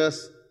literally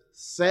just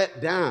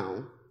sat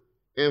down,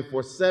 and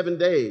for 7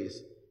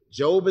 days,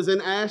 Job is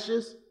in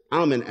ashes,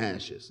 I'm in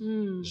ashes.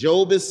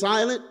 Job is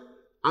silent,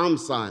 I'm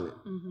silent.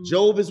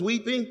 Job is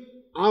weeping,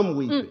 I'm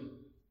weeping.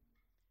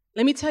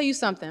 Let me tell you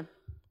something.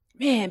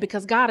 Man,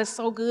 because God is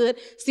so good.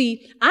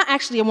 See, I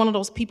actually am one of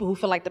those people who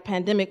feel like the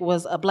pandemic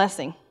was a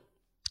blessing.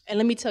 And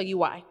let me tell you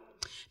why.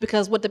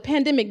 Because what the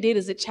pandemic did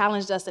is it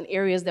challenged us in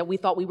areas that we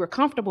thought we were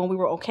comfortable and we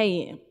were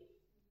okay in.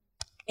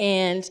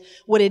 And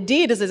what it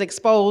did is it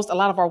exposed a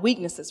lot of our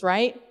weaknesses,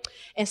 right?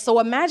 And so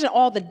imagine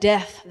all the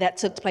death that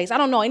took place. I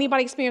don't know,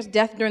 anybody experienced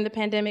death during the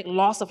pandemic,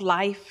 loss of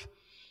life?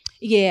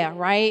 Yeah,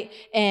 right?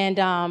 And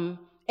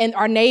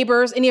our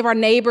neighbors, any of our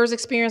neighbors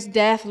experienced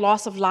death,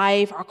 loss of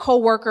life, our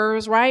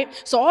coworkers, right?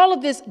 So all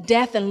of this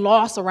death and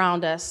loss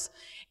around us.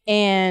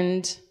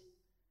 And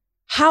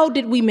how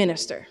did we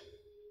minister?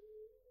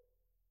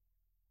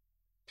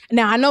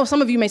 Now, I know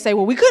some of you may say,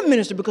 well, we couldn't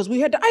minister because we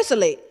had to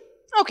isolate.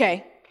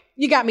 Okay,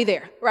 you got me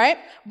there, right?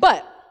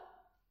 But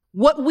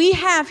what we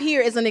have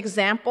here is an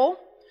example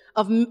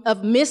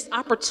of missed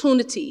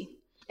opportunity.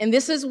 And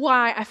this is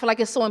why I feel like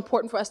it's so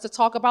important for us to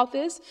talk about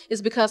this,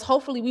 is because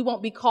hopefully we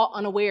won't be caught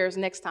unawares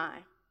next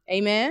time.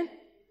 Amen?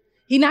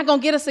 He's not going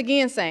to get us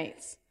again,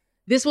 saints.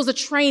 This was a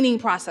training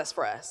process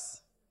for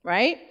us,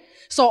 right?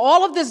 So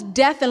all of this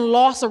death and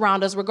loss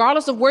around us,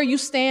 regardless of where you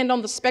stand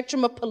on the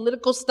spectrum of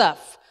political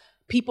stuff,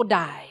 people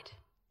died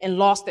and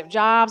lost their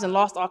jobs and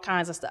lost all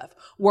kinds of stuff.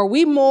 Were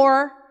we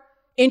more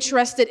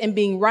interested in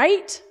being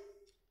right,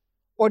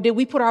 or did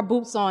we put our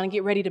boots on and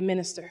get ready to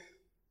minister?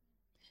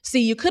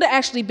 See, you could have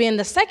actually been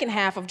the second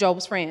half of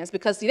Job's friends,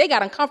 because, see, they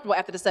got uncomfortable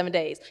after the 7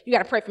 days. You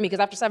got to pray for me, because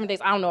after 7 days,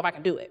 I don't know if I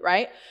can do it,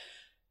 right?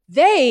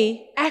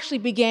 They actually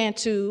began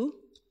to...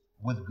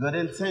 With good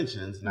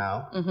intentions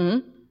now.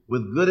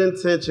 With good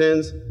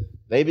intentions,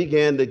 they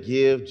began to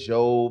give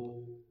Job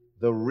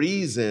the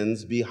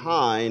reasons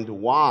behind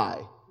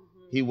why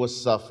he was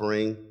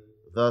suffering,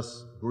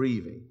 thus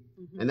grieving.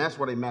 And that's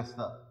where they messed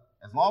up.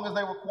 As long as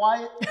they were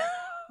quiet,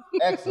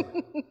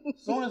 excellent.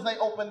 As soon as they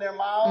opened their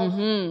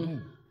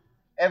mouths,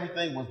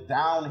 everything was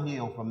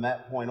downhill from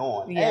that point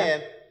on. Yeah.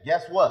 And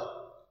guess what?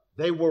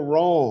 They were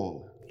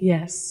wrong.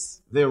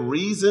 Yes. Their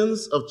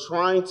reasons of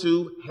trying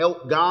to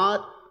help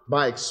God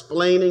by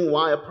explaining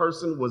why a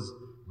person was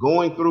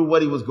going through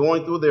what he was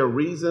going through, their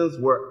reasons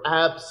were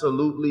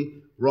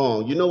absolutely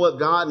wrong. You know what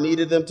God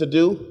needed them to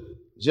do?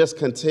 Just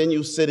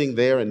continue sitting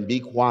there and be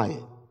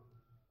quiet.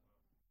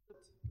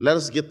 Let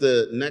us get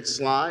the next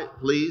slide,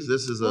 please.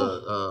 This is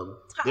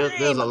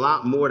there's a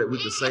lot more that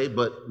we could say,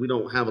 but we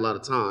don't have a lot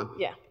of time.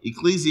 Yeah.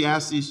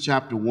 Ecclesiastes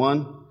chapter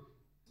 1,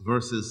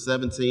 verses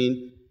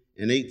 17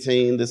 and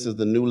 18. This is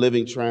the New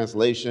Living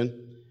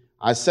Translation.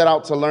 I set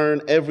out to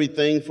learn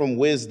everything from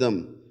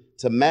wisdom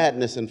to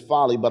madness and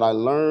folly, but I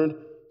learned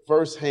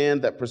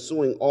firsthand that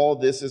pursuing all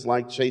this is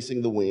like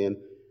chasing the wind.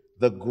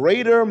 The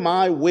greater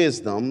my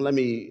wisdom, let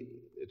me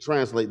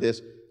translate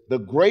this, the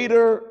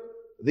greater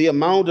the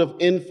amount of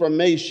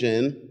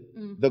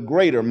information, the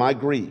greater my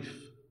grief.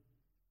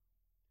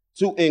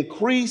 To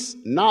increase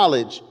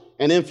knowledge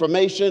and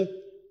information,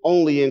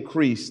 only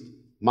increased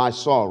my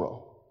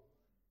sorrow.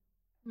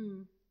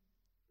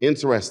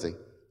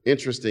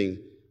 Interesting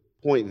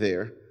point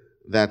there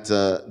that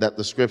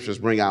the scriptures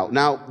bring out.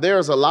 Now,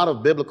 there's a lot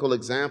of biblical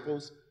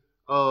examples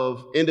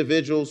of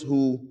individuals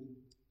who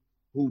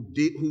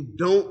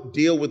don't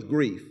deal with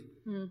grief.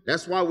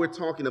 That's why we're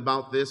talking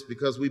about this,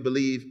 because we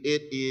believe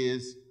it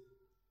is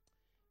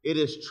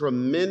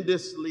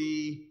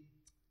tremendously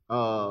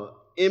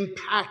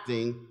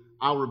impacting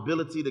our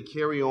ability to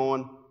carry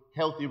on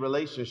healthy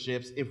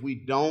relationships if we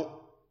don't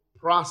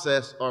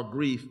process our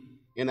grief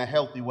in a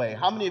healthy way.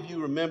 How many of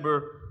you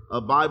remember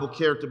a Bible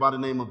character by the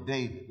name of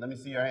David? Let me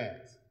see your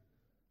hands.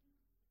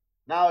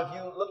 Now, if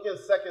you look in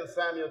 2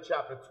 Samuel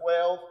chapter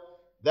 12,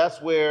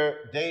 that's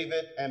where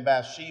David and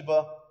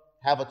Bathsheba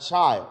have a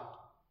child.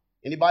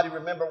 Anybody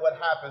remember what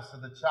happens to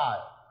the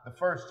child, the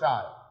first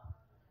child?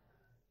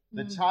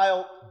 The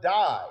child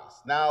dies.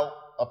 Now,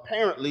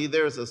 apparently,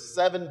 there's a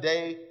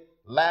 7-day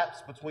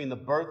lapse between the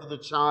birth of the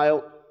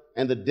child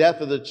and the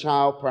death of the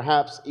child,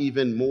 perhaps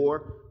even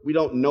more. We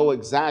don't know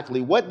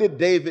exactly. What did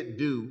David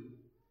do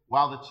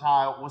while the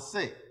child was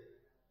sick?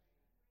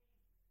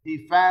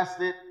 He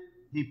fasted,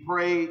 he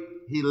prayed,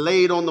 he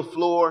laid on the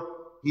floor,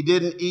 he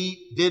didn't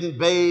eat, didn't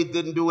bathe,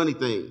 didn't do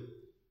anything.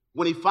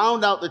 When he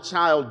found out the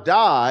child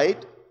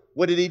died,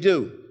 what did he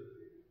do?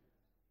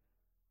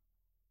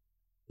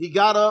 He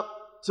got up,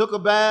 took a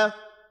bath.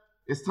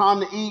 It's time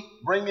to eat.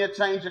 Bring me a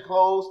change of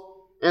clothes.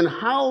 And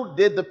how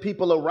did the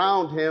people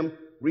around him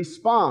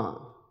respond?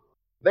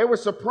 They were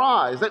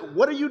surprised.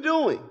 What are you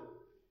doing?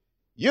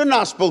 You're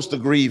not supposed to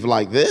grieve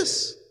like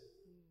this.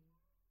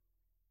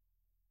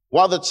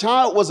 While the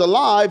child was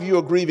alive, you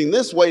were grieving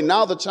this way.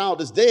 Now the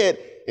child is dead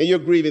and you're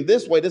grieving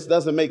this way. This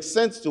doesn't make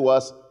sense to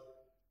us.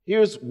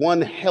 Here's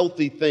one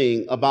healthy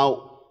thing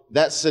about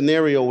that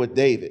scenario with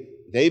David.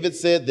 David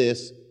said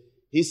this.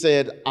 He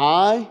said,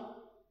 I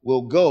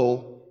will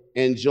go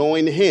and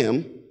join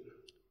him,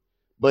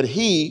 but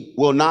he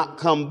will not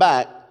come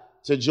back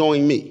to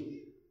join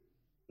me.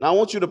 Now, I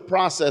want you to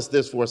process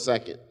this for a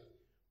second.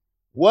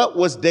 What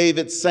was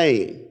David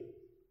saying?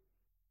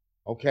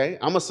 Okay,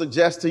 I'm going to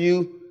suggest to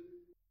you,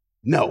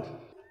 no.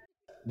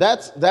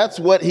 That's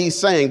what he's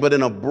saying, but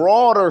in a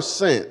broader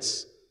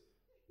sense,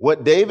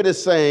 what David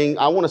is saying,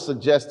 I want to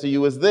suggest to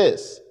you is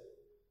this.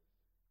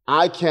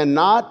 I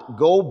cannot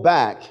go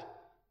back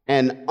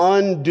and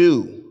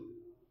undo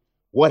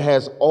what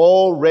has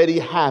already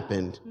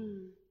happened,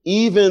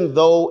 even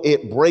though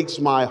it breaks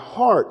my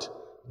heart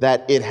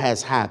that it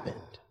has happened.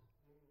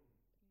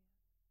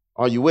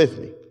 Are you with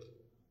me?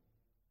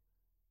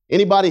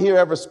 Anybody here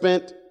ever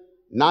spent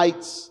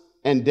nights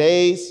and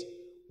days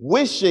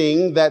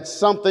wishing that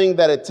something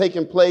that had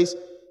taken place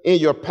in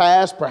your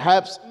past,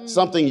 perhaps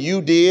something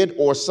you did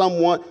or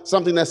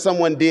something that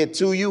someone did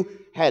to you,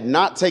 had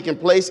not taken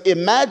place,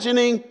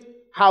 imagining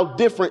how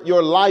different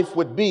your life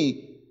would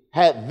be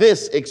had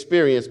this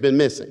experience been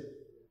missing?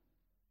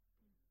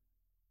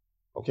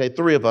 Okay,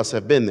 3 of us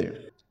have been there.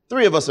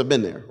 3 of us have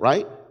been there,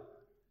 right?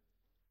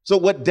 So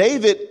what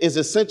David is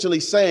essentially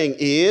saying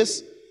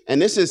is,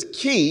 and this is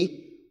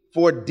key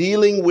for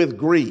dealing with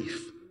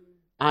grief,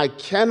 I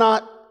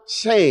cannot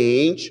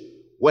change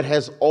what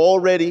has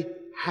already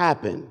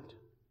happened.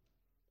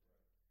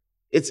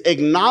 It's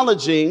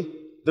acknowledging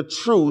the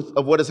truth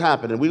of what has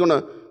happened. And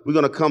we're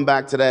gonna come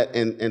back to that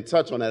and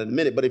touch on that in a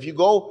minute. But if you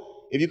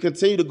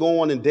continue to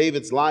go on in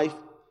David's life,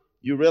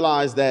 you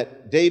realize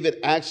that David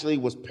actually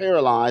was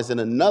paralyzed in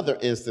another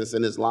instance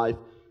in his life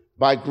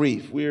by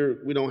grief. We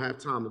don't have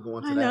time to go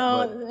into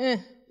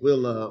that.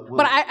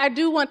 But I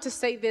do want to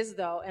say this,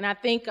 though, and I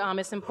think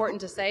it's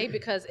important to say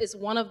because it's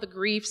one of the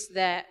griefs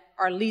that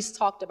are least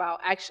talked about,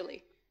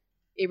 actually.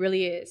 It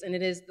really is, and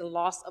it is the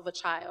loss of a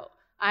child,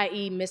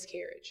 i.e.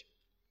 miscarriage.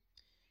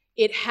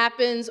 It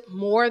happens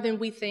more than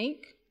we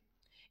think,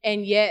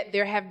 and yet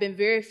there have been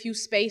very few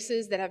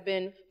spaces that have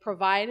been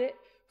provided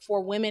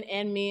for women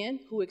and men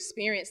who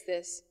experience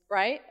this,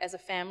 right, as a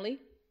family,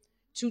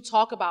 to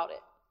talk about it.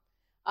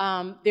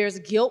 There's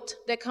guilt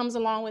that comes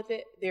along with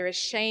it. There is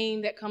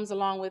shame that comes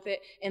along with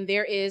it. And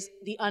there is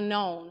the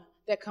unknown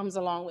that comes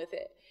along with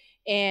it.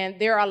 And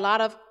there are a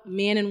lot of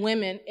men and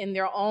women in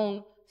their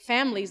own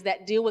families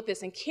that deal with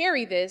this and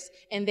carry this,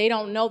 and they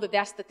don't know that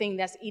that's the thing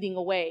that's eating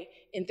away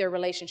in their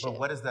relationship. But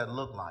what does that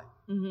look like?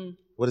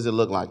 What does it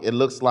look like? It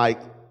looks like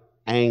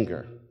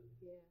anger.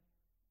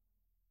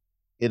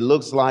 It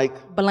looks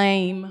like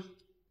blame.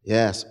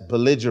 Yes,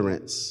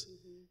 belligerence.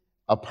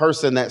 A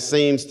person that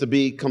seems to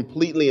be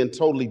completely and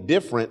totally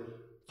different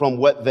from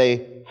what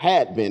they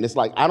had been. It's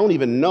like, I don't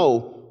even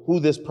know who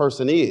this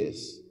person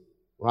is,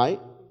 right?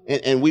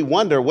 And we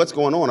wonder what's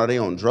going on. Are they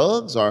on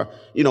drugs? Or,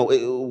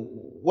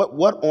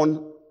 what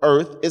on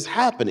earth is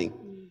happening?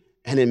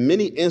 And in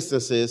many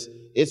instances,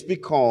 it's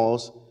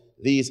because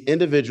these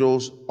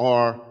individuals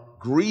are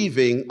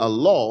grieving a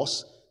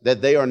loss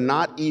that they are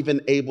not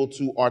even able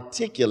to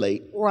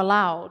articulate or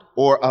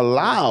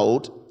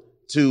allowed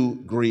to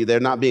grieve. They're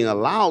not being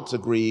allowed to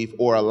grieve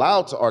or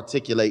allowed to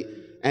articulate,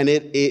 and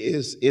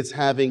it's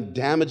having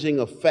damaging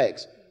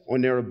effects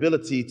on their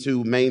ability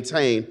to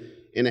maintain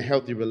in a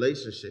healthy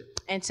relationship.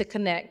 And to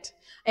connect.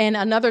 And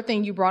another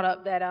thing you brought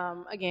up that,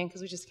 again,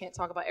 because we just can't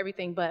talk about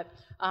everything, but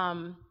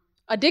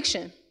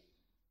addiction.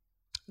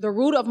 The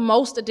root of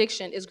most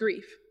addiction is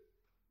grief.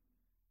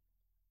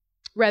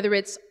 Whether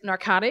it's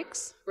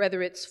narcotics,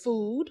 whether it's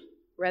food,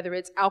 whether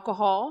it's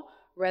alcohol,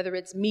 whether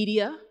it's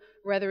media,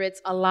 whether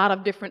it's a lot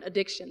of different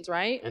addictions,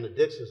 right? And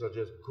addictions are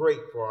just great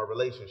for our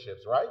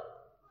relationships, right?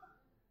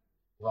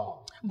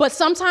 Wrong. But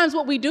sometimes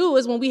what we do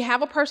is when we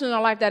have a person in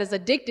our life that is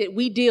addicted,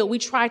 we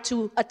try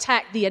to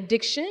attack the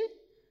addiction,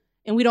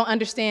 and we don't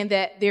understand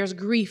that there's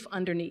grief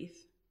underneath.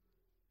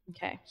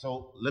 Okay.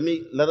 So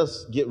let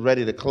us get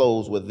ready to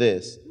close with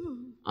this.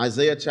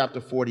 Isaiah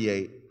chapter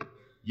 48.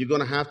 You're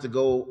going to have to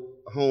go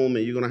home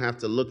and you're going to have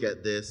to look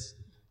at this.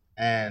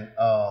 And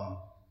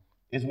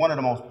it's one of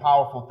the most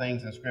powerful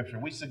things in Scripture.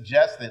 We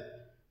suggested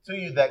to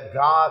you that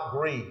God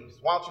grieves.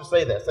 Why don't you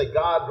say that? Say,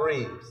 God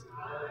grieves.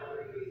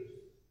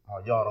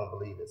 Oh, y'all don't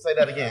believe it. Say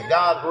that again.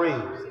 God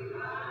grieves.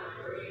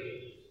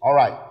 All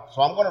right.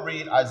 So I'm going to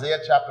read Isaiah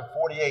chapter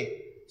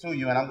 48 to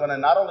you. And I'm going to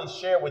not only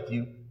share with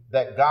you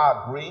that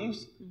God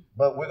grieves,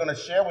 but we're going to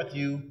share with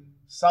you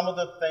some of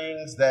the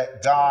things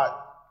that God,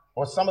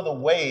 or some of the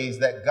ways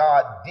that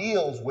God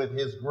deals with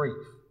his grief.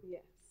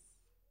 Yes.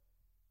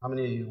 How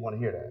many of you want to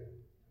hear that?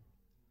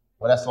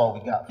 Well, that's all we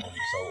got for you.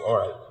 So, all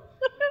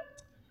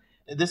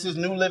right. This is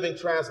New Living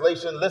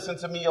Translation. Listen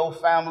to me, O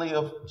family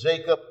of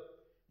Jacob.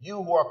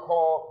 You who are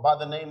called by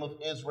the name of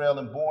Israel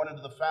and born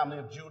into the family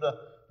of Judah.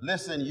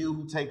 Listen, you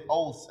who take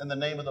oaths in the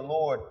name of the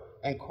Lord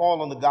and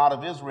call on the God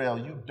of Israel.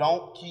 You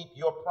don't keep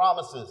your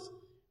promises,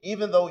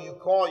 even though you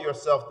call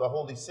yourself the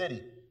holy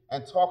city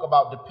and talk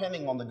about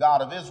depending on the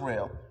God of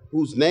Israel,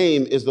 whose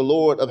name is the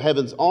Lord of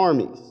heaven's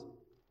armies.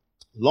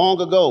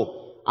 Long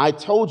ago, I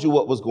told you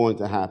what was going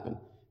to happen.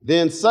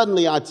 Then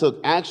suddenly I took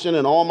action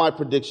and all my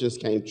predictions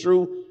came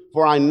true,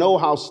 for I know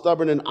how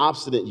stubborn and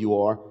obstinate you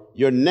are.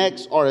 Your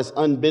necks are as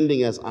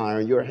unbending as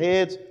iron. Your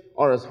heads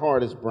are as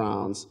hard as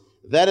bronze.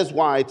 That is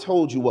why I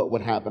told you what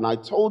would happen. I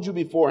told you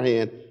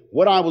beforehand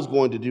what I was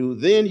going to do.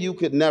 Then you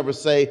could never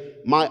say,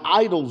 my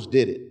idols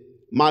did it.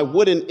 My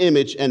wooden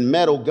image and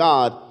metal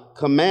God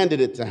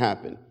commanded it to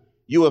happen.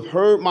 You have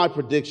heard my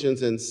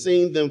predictions and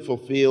seen them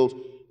fulfilled,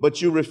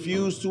 but you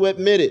refuse to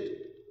admit it.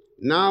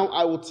 Now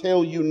I will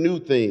tell you new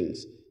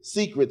things,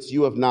 secrets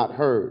you have not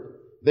heard.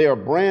 They are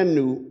brand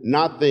new,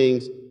 not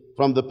things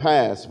from the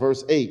past.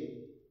 Verse 8.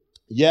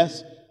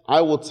 Yes, I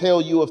will tell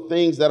you of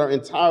things that are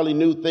entirely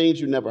new, things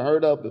you never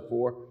heard of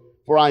before,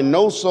 for I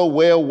know so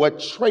well what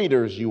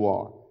traitors you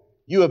are.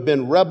 You have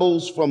been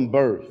rebels from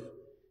birth.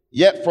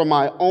 Yet for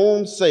my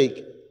own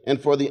sake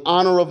and for the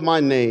honor of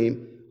my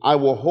name, I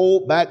will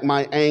hold back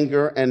my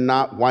anger and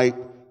not wipe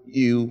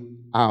you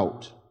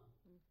out.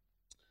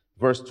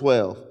 Verse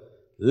 12,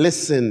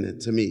 listen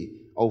to me,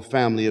 O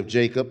family of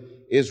Jacob,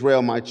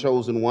 Israel, my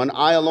chosen one.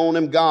 I alone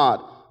am God,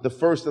 the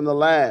first and the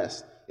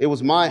last. It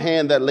was my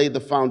hand that laid the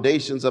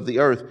foundations of the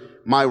earth,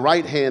 my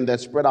right hand that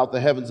spread out the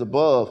heavens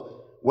above.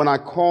 When I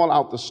call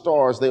out the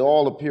stars, they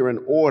all appear in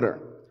order.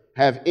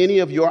 Have any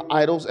of your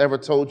idols ever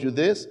told you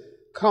this?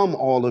 Come,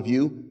 all of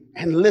you,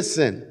 and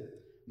listen.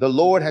 The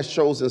Lord has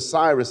chosen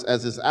Cyrus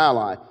as his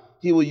ally.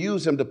 He will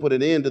use him to put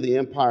an end to the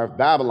empire of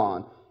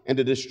Babylon and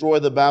to destroy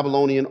the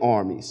Babylonian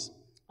armies.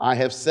 I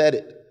have said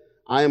it.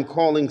 I am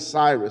calling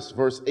Cyrus.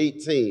 Verse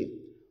 18.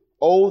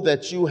 Oh,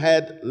 that you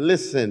had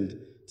listened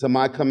to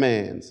my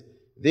commands.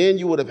 Then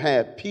you would have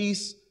had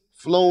peace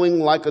flowing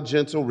like a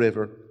gentle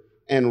river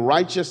and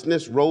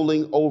righteousness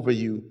rolling over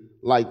you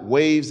like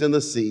waves in the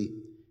sea.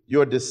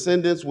 Your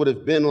descendants would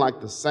have been like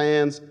the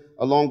sands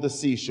along the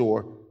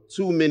seashore,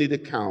 too many to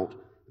count.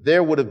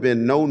 There would have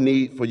been no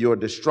need for your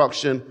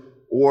destruction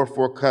or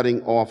for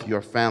cutting off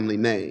your family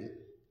name.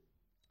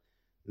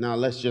 Now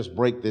let's just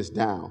break this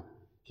down.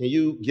 Can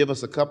you give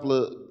us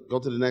go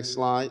to the next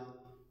slide,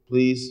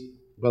 please,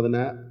 Brother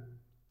Nat?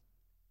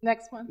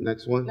 Next one.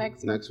 Next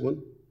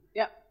one.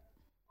 Yep.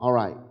 All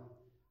right.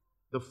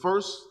 The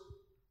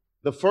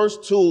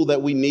first tool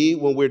that we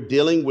need when we're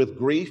dealing with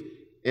grief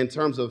in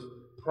terms of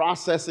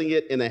processing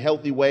it in a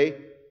healthy way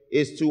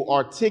is to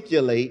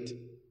articulate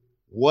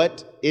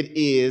what it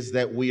is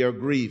that we are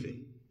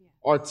grieving.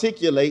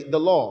 Articulate the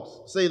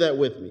loss. Say that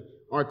with me.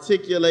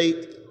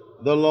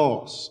 Articulate the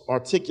loss.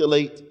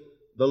 Articulate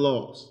the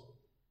loss.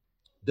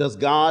 Does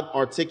God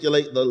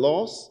articulate the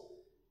loss?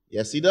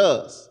 Yes, he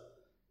does.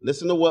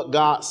 Listen to what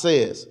God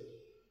says.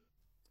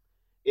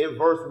 In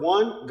verse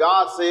 1,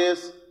 God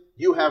says,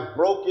 you have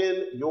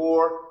broken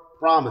your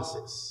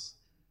promises.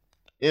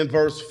 In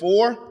verse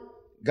 4,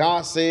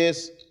 God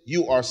says,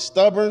 you are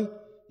stubborn,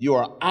 you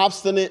are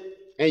obstinate,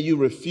 and you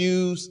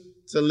refuse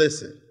to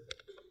listen.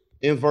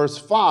 In verse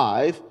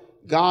 5,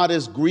 God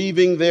is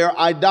grieving their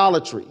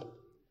idolatry.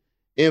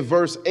 In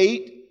verse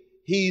 8,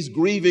 he's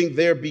grieving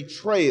their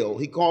betrayal.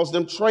 He calls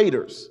them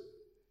traitors.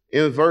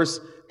 In verse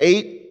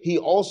 8, he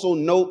also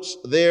notes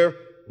their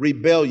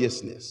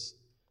rebelliousness.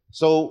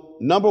 So,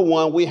 number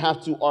one, we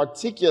have to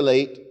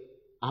articulate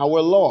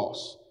our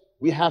loss.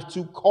 We have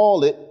to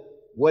call it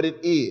what it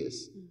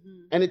is.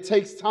 And it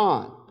takes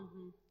time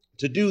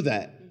to do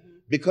that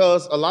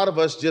Because a lot of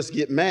us just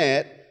get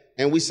mad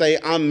and we say,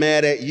 I'm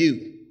mad at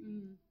you.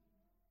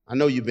 I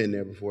know you've been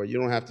there before. You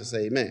don't have to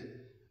say amen.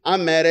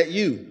 I'm mad at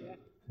you.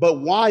 But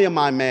why am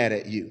I mad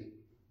at you?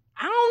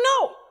 I don't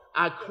know.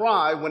 I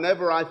cry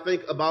whenever I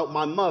think about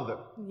my mother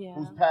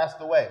who's passed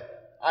away.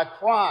 I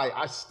cry.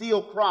 I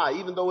still cry,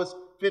 even though it's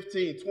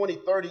 15, 20,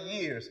 30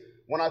 years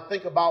when I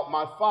think about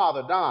my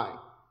father dying.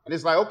 And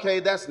it's like,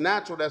 okay, that's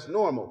natural. That's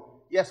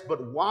normal. Yes,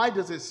 but why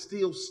does it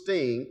still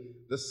sting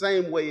the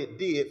same way it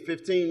did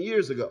 15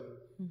 years ago?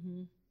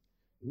 Mm-hmm.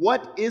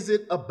 What is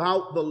it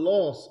about the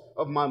loss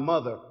of my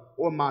mother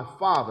or my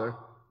father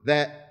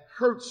that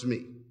hurts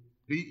me?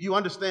 Do you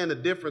understand the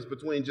difference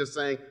between just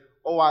saying,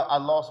 oh, I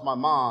lost my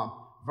mom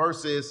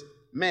versus,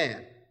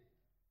 man,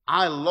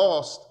 I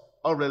lost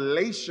a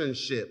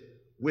relationship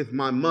with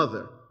my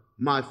mother,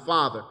 my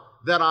father,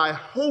 that I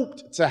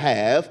hoped to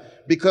have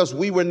because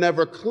we were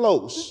never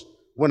close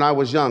when I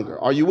was younger.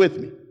 Are you with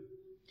me?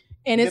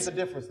 And Get the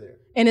difference there.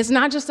 And it's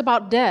not just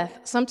about death.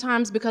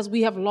 Sometimes because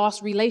we have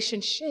lost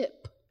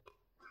relationship,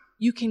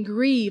 you can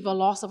grieve a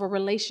loss of a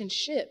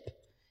relationship.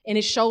 And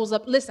it shows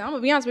up. Listen, I'm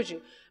going to be honest with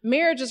you.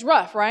 Marriage is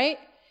rough, right?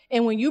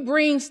 And when you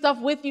bring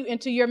stuff with you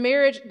into your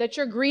marriage that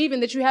you're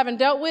grieving, that you haven't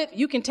dealt with,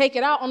 you can take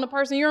it out on the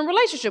person you're in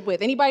relationship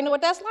with. Anybody know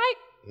what that's like?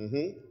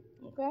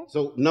 Mm-hmm. Okay.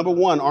 So number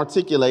one,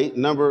 articulate.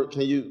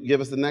 Can you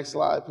give us the next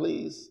slide,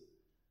 please?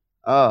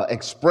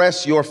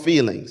 Express your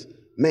feelings.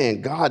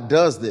 Man, God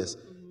does this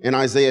in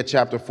Isaiah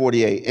chapter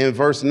 48. In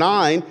verse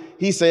 9,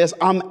 he says,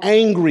 I'm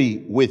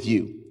angry with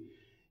you.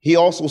 He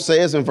also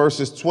says in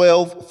verses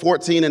 12,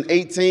 14, and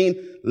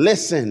 18,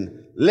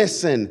 listen,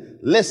 listen,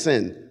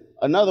 listen.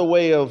 Another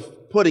way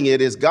of putting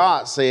it is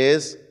God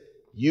says,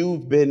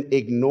 you've been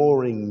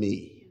ignoring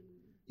me.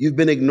 You've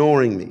been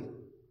ignoring me.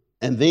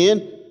 And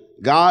then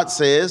God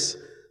says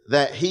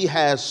that he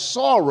has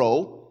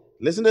sorrow.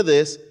 Listen to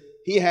this.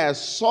 He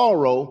has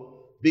sorrow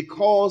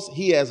because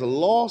he has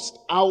lost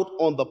out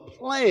on the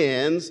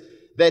plans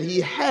that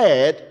he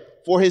had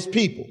for his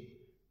people.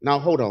 Now,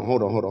 hold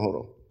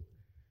on.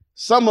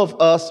 Some of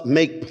us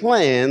make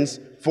plans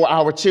for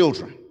our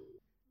children,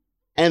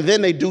 and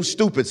then they do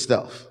stupid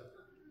stuff.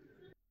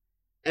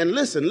 And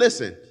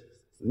listen,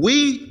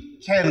 we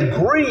can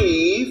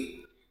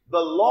grieve the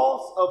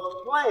loss of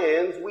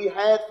plans we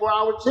had for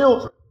our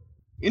children.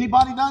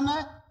 Anybody done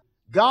that?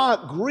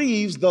 God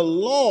grieves the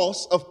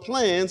loss of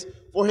plans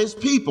for his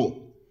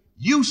people.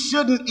 You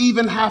shouldn't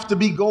even have to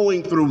be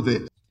going through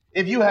this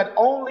if you had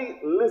only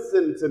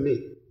listened to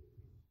me.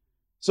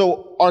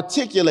 So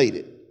articulate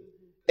it.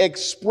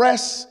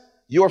 Express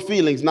your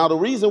feelings. Now, the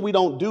reason we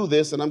don't do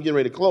this, and I'm getting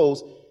ready to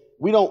close,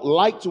 we don't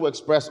like to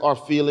express our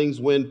feelings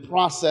when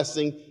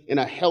processing in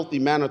a healthy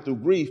manner through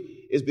grief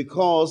is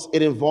because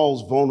it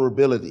involves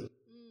vulnerability.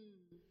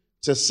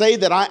 To say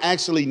that I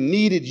actually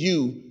needed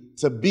you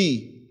to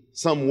be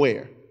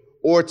somewhere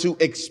or to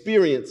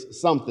experience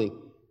something,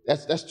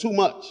 that's too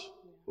much,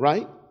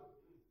 right?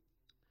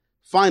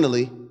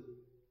 Finally,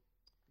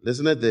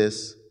 listen to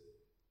this,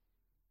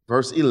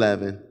 verse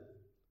 11,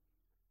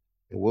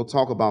 and we'll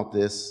talk about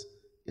this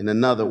in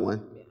another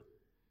one.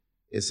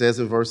 It says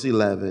in verse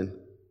 11,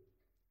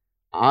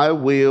 I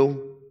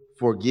will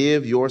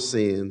forgive your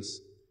sins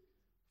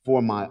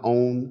for my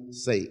own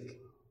sake.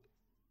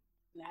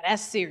 Now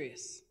that's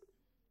serious.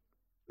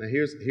 Now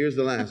here's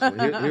the last one.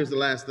 Here's the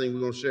last thing we're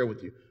going to share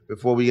with you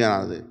before we get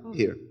out of there.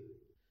 Here.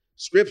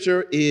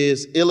 Scripture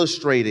is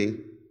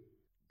illustrating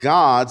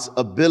God's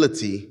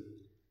ability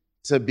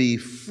to be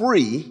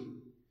free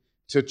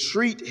to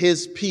treat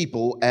his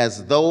people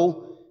as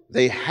though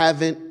they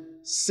haven't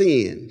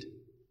sinned.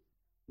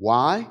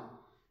 Why?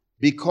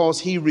 Because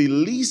he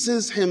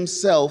releases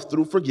himself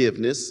through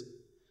forgiveness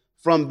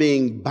from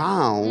being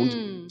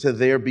bound to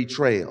their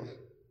betrayal.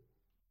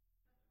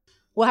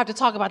 We'll have to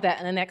talk about that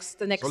in the next.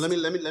 So let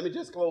me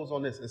just close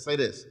on this and say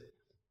this.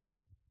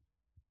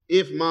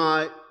 If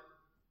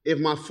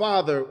my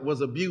father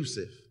was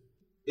abusive,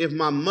 if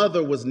my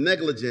mother was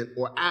negligent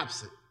or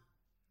absent,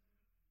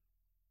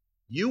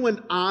 you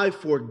and I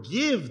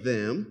forgive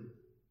them,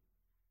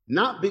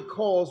 not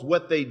because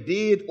what they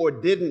did or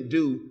didn't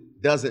do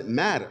doesn't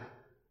matter,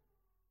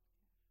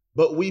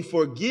 but we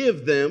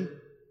forgive them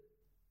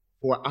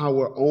for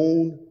our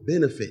own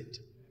benefit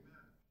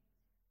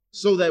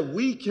so that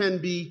we can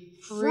be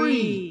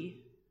free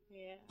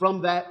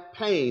from that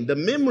pain. The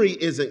memory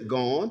isn't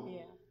gone,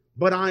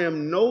 but I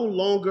am no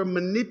longer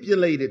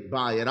manipulated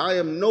by it. I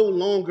am no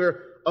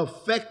longer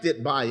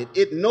affected by it.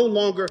 It no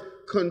longer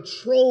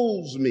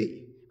controls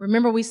me.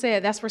 Remember, we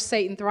said that's where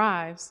Satan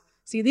thrives.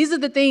 See, these are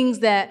the things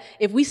that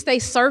if we stay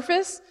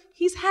surface,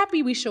 he's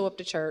happy we show up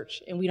to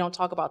church and we don't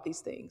talk about these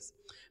things.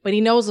 But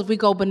he knows if we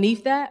go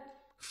beneath that,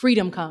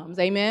 freedom comes.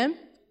 Amen?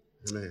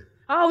 Amen.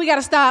 Oh, we got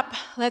to stop.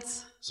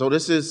 So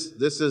this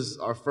is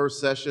our first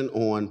session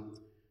on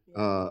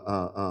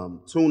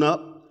tune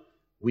up.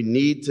 We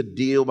need to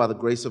deal, by the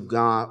grace of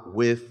God,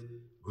 with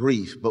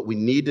grief, but we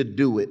need to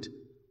do it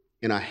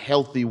in a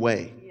healthy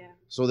way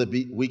so that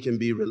we can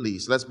be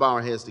released. Let's bow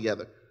our heads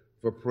together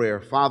for prayer.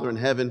 Father in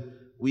heaven,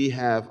 we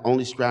have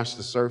only scratched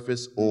the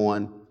surface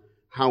on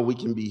how we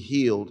can be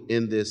healed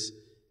in this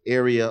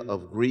area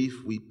of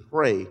grief. We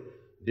pray,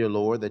 dear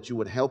Lord, that you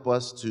would help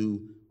us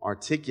to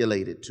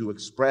articulate it, to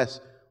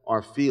express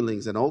our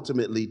feelings, and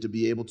ultimately to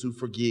be able to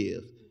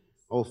forgive.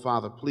 Oh,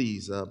 Father,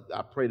 please,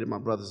 I pray that my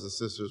brothers and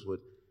sisters would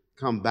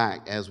come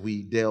back as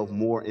we delve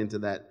more into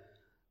that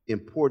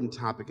important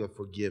topic of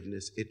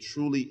forgiveness. It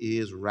truly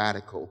is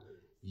radical.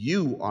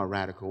 You are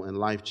radical and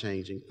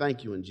life-changing.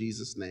 Thank you in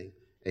Jesus' name.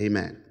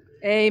 Amen.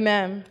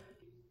 Amen.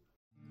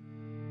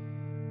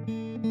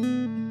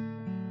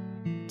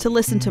 To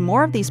listen to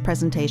more of these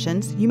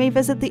presentations, you may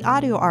visit the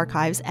audio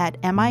archives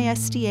at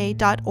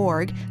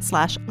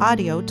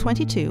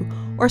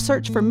misda.org/audio22 or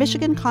search for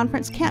Michigan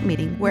Conference Camp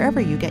Meeting wherever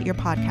you get your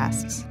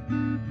podcasts.